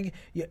leg.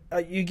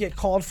 You get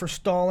called for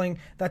stalling.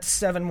 That's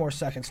 7 more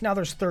seconds. Now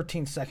there's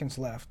 13 seconds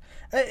left.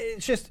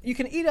 It's just you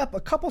can eat up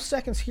a couple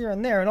seconds here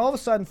and there, and all of a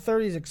sudden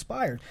 30 is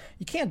expired.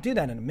 You can't do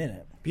that in a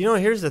minute. But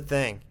here's the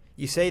thing.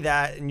 You say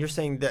that, and you're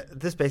saying that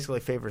this basically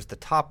favors the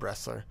top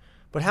wrestler.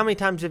 But how many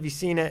times have you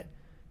seen it?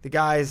 The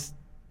guys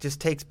just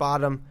takes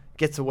bottom,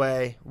 gets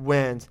away,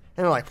 wins,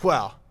 and they're like,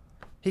 well,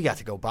 he got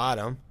to go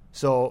bottom,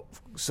 so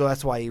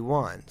that's why he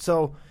won.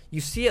 So you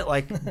see it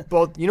like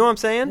both. You know what I'm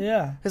saying?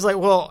 Yeah. It's like,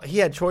 well, he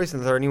had choice in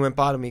the third, and he went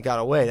bottom, he got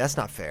away. That's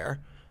not fair.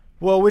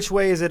 Well, which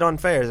way is it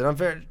unfair? Is it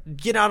unfair?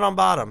 Get out on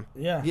bottom.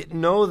 Yeah.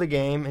 Know the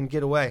game and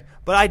get away.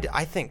 But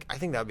I think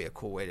that would be a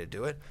cool way to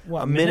do it.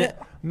 What, a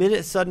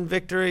minute sudden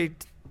victory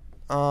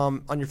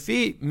on your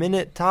feet,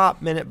 minute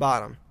top, minute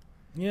bottom.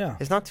 Yeah.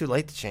 It's not too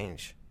late to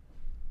change.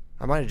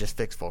 I might have just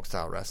fixed folk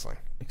style wrestling.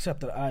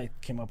 Except that I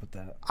came up with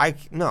that.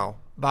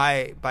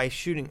 By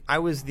shooting. I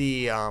was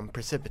the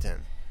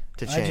precipitant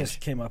to change. I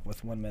just came up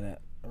with 1 minute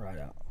ride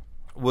out.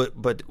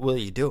 But will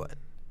you do it?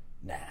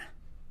 Nah.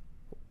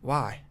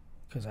 Why?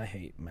 Because I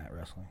hate mat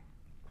wrestling.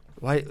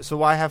 Why? So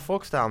why have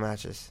folk style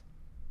matches?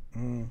 I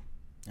don't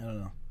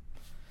know.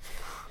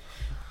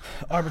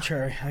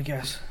 Arbitrary, I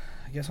guess.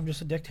 I guess I'm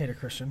just a dictator,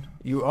 Christian.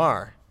 You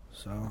are.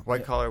 So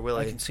White collar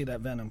Willie. I can see that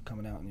venom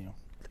coming out in you.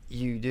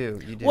 You do.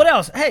 What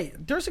else? Hey,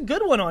 there's a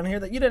good one on here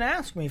that you didn't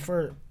ask me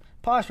for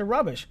Posh or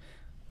Rubbish.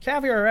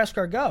 Caviar or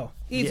escargot?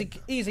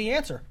 Easy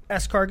answer.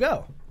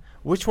 Escargot.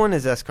 Which one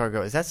is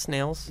escargot? Is that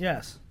snails?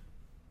 Yes.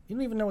 You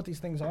don't even know what these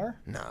things are?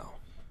 No.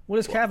 What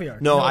is caviar?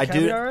 No, you know I what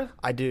caviar is?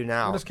 I do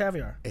now. What is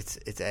caviar?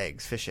 It's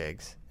eggs, fish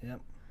eggs. Yep.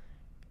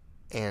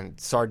 And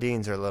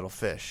sardines are little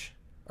fish.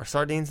 Are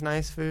sardines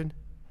nice food?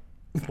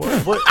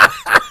 What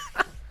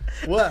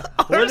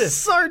What is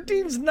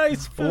sardines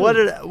nice food?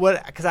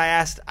 What? Because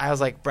I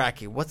was like,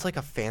 Bracky, what's like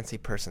a fancy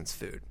person's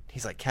food?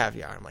 He's like,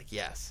 caviar. I'm like,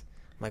 yes.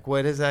 I'm like,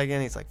 what is that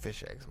again? He's like,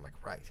 fish eggs. I'm like,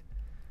 right.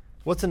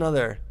 What's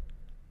another,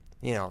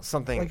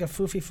 something like a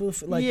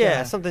foofy?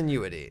 Like something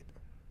you would eat.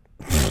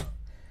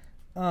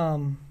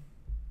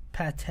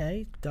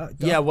 Pate.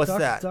 Yeah, what's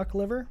that? Duck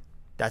liver.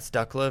 That's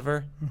duck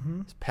liver.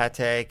 Mm-hmm. It's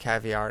pate,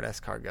 caviar, and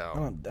escargot.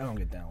 I don't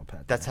get down with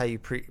pate. That's how you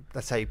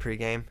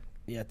pregame.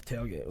 Yeah, at the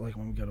tailgate, like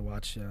when we go to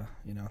watch,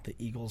 the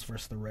Eagles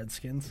versus the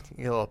Redskins.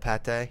 You get a little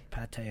pate.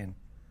 Pate and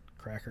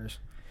crackers.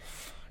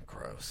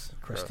 Gross.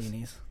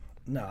 Crostinis.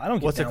 No, I don't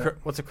get down.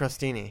 What's a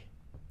crostini?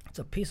 It's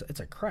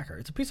a cracker.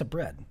 It's a piece of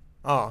bread.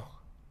 Oh,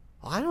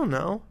 I don't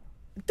know.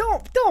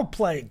 Don't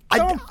play.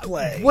 Don't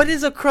play. What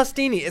is a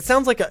crostini? It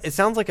sounds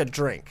like a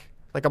drink,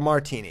 like a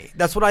martini.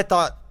 That's what I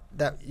thought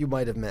that you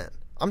might have meant.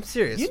 I'm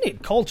serious. You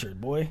need cultured,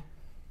 boy.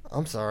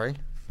 I'm sorry.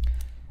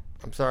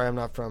 I'm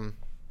not from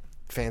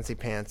fancy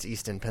pants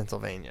Easton,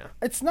 Pennsylvania.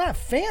 It's not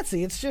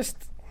fancy. It's just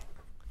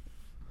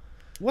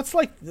what's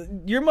like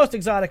your most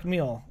exotic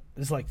meal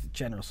is like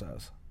General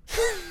Tso's.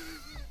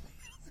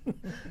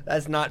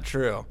 That's not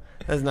true.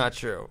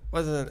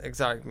 Wasn't an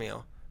exotic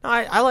meal. No,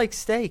 I like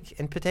steak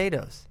and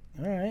potatoes.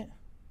 All right.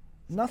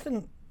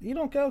 Nothing. You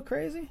don't go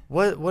crazy?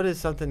 What is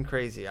something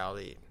crazy I'll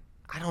eat?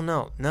 I don't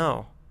know.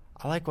 No.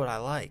 I like what I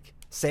like.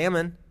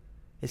 Salmon.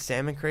 Is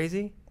salmon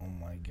crazy? Oh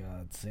my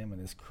God, salmon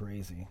is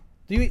crazy.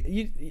 Do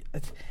you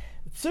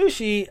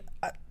sushi?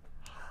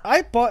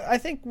 I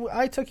think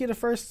I took you to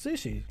first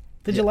sushi.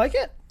 Did you like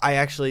it? I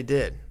actually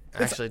did.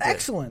 It's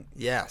excellent.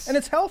 Yes. And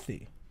it's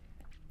healthy.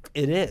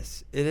 It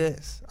is.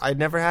 I'd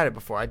never had it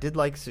before. I did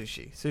like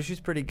sushi. Sushi's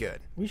pretty good.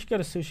 We should go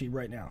to sushi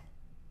right now.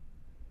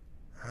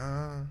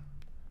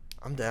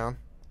 I'm down.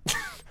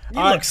 You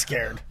look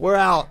scared. We're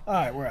out. All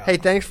right, we're out. Hey,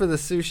 thanks for the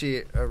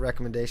sushi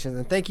recommendations.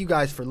 And thank you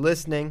guys for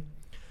listening.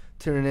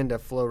 Tuning into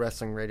Flow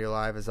Wrestling Radio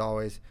Live as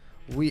always.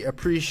 We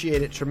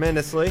appreciate it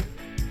tremendously.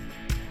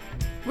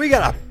 We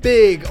got a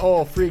big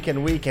old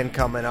freaking weekend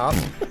coming up.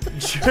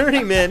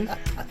 Journeyman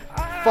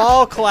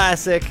Fall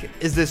Classic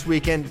is this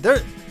weekend.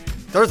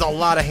 There's a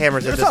lot of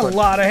hammers at this one. There's a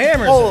lot of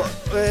hammers.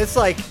 Oh, it's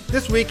like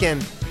this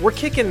weekend, we're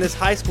kicking this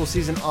high school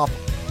season off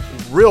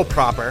real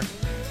proper.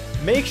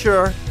 Make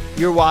sure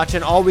you're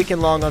watching all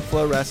weekend long on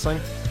Flow Wrestling.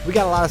 We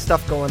got a lot of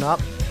stuff going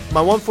up.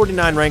 my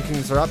 149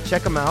 rankings are up.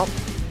 Check them out.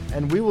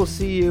 And we will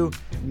see you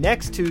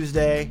next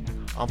Tuesday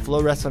on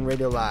Flow Wrestling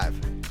Radio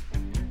Live.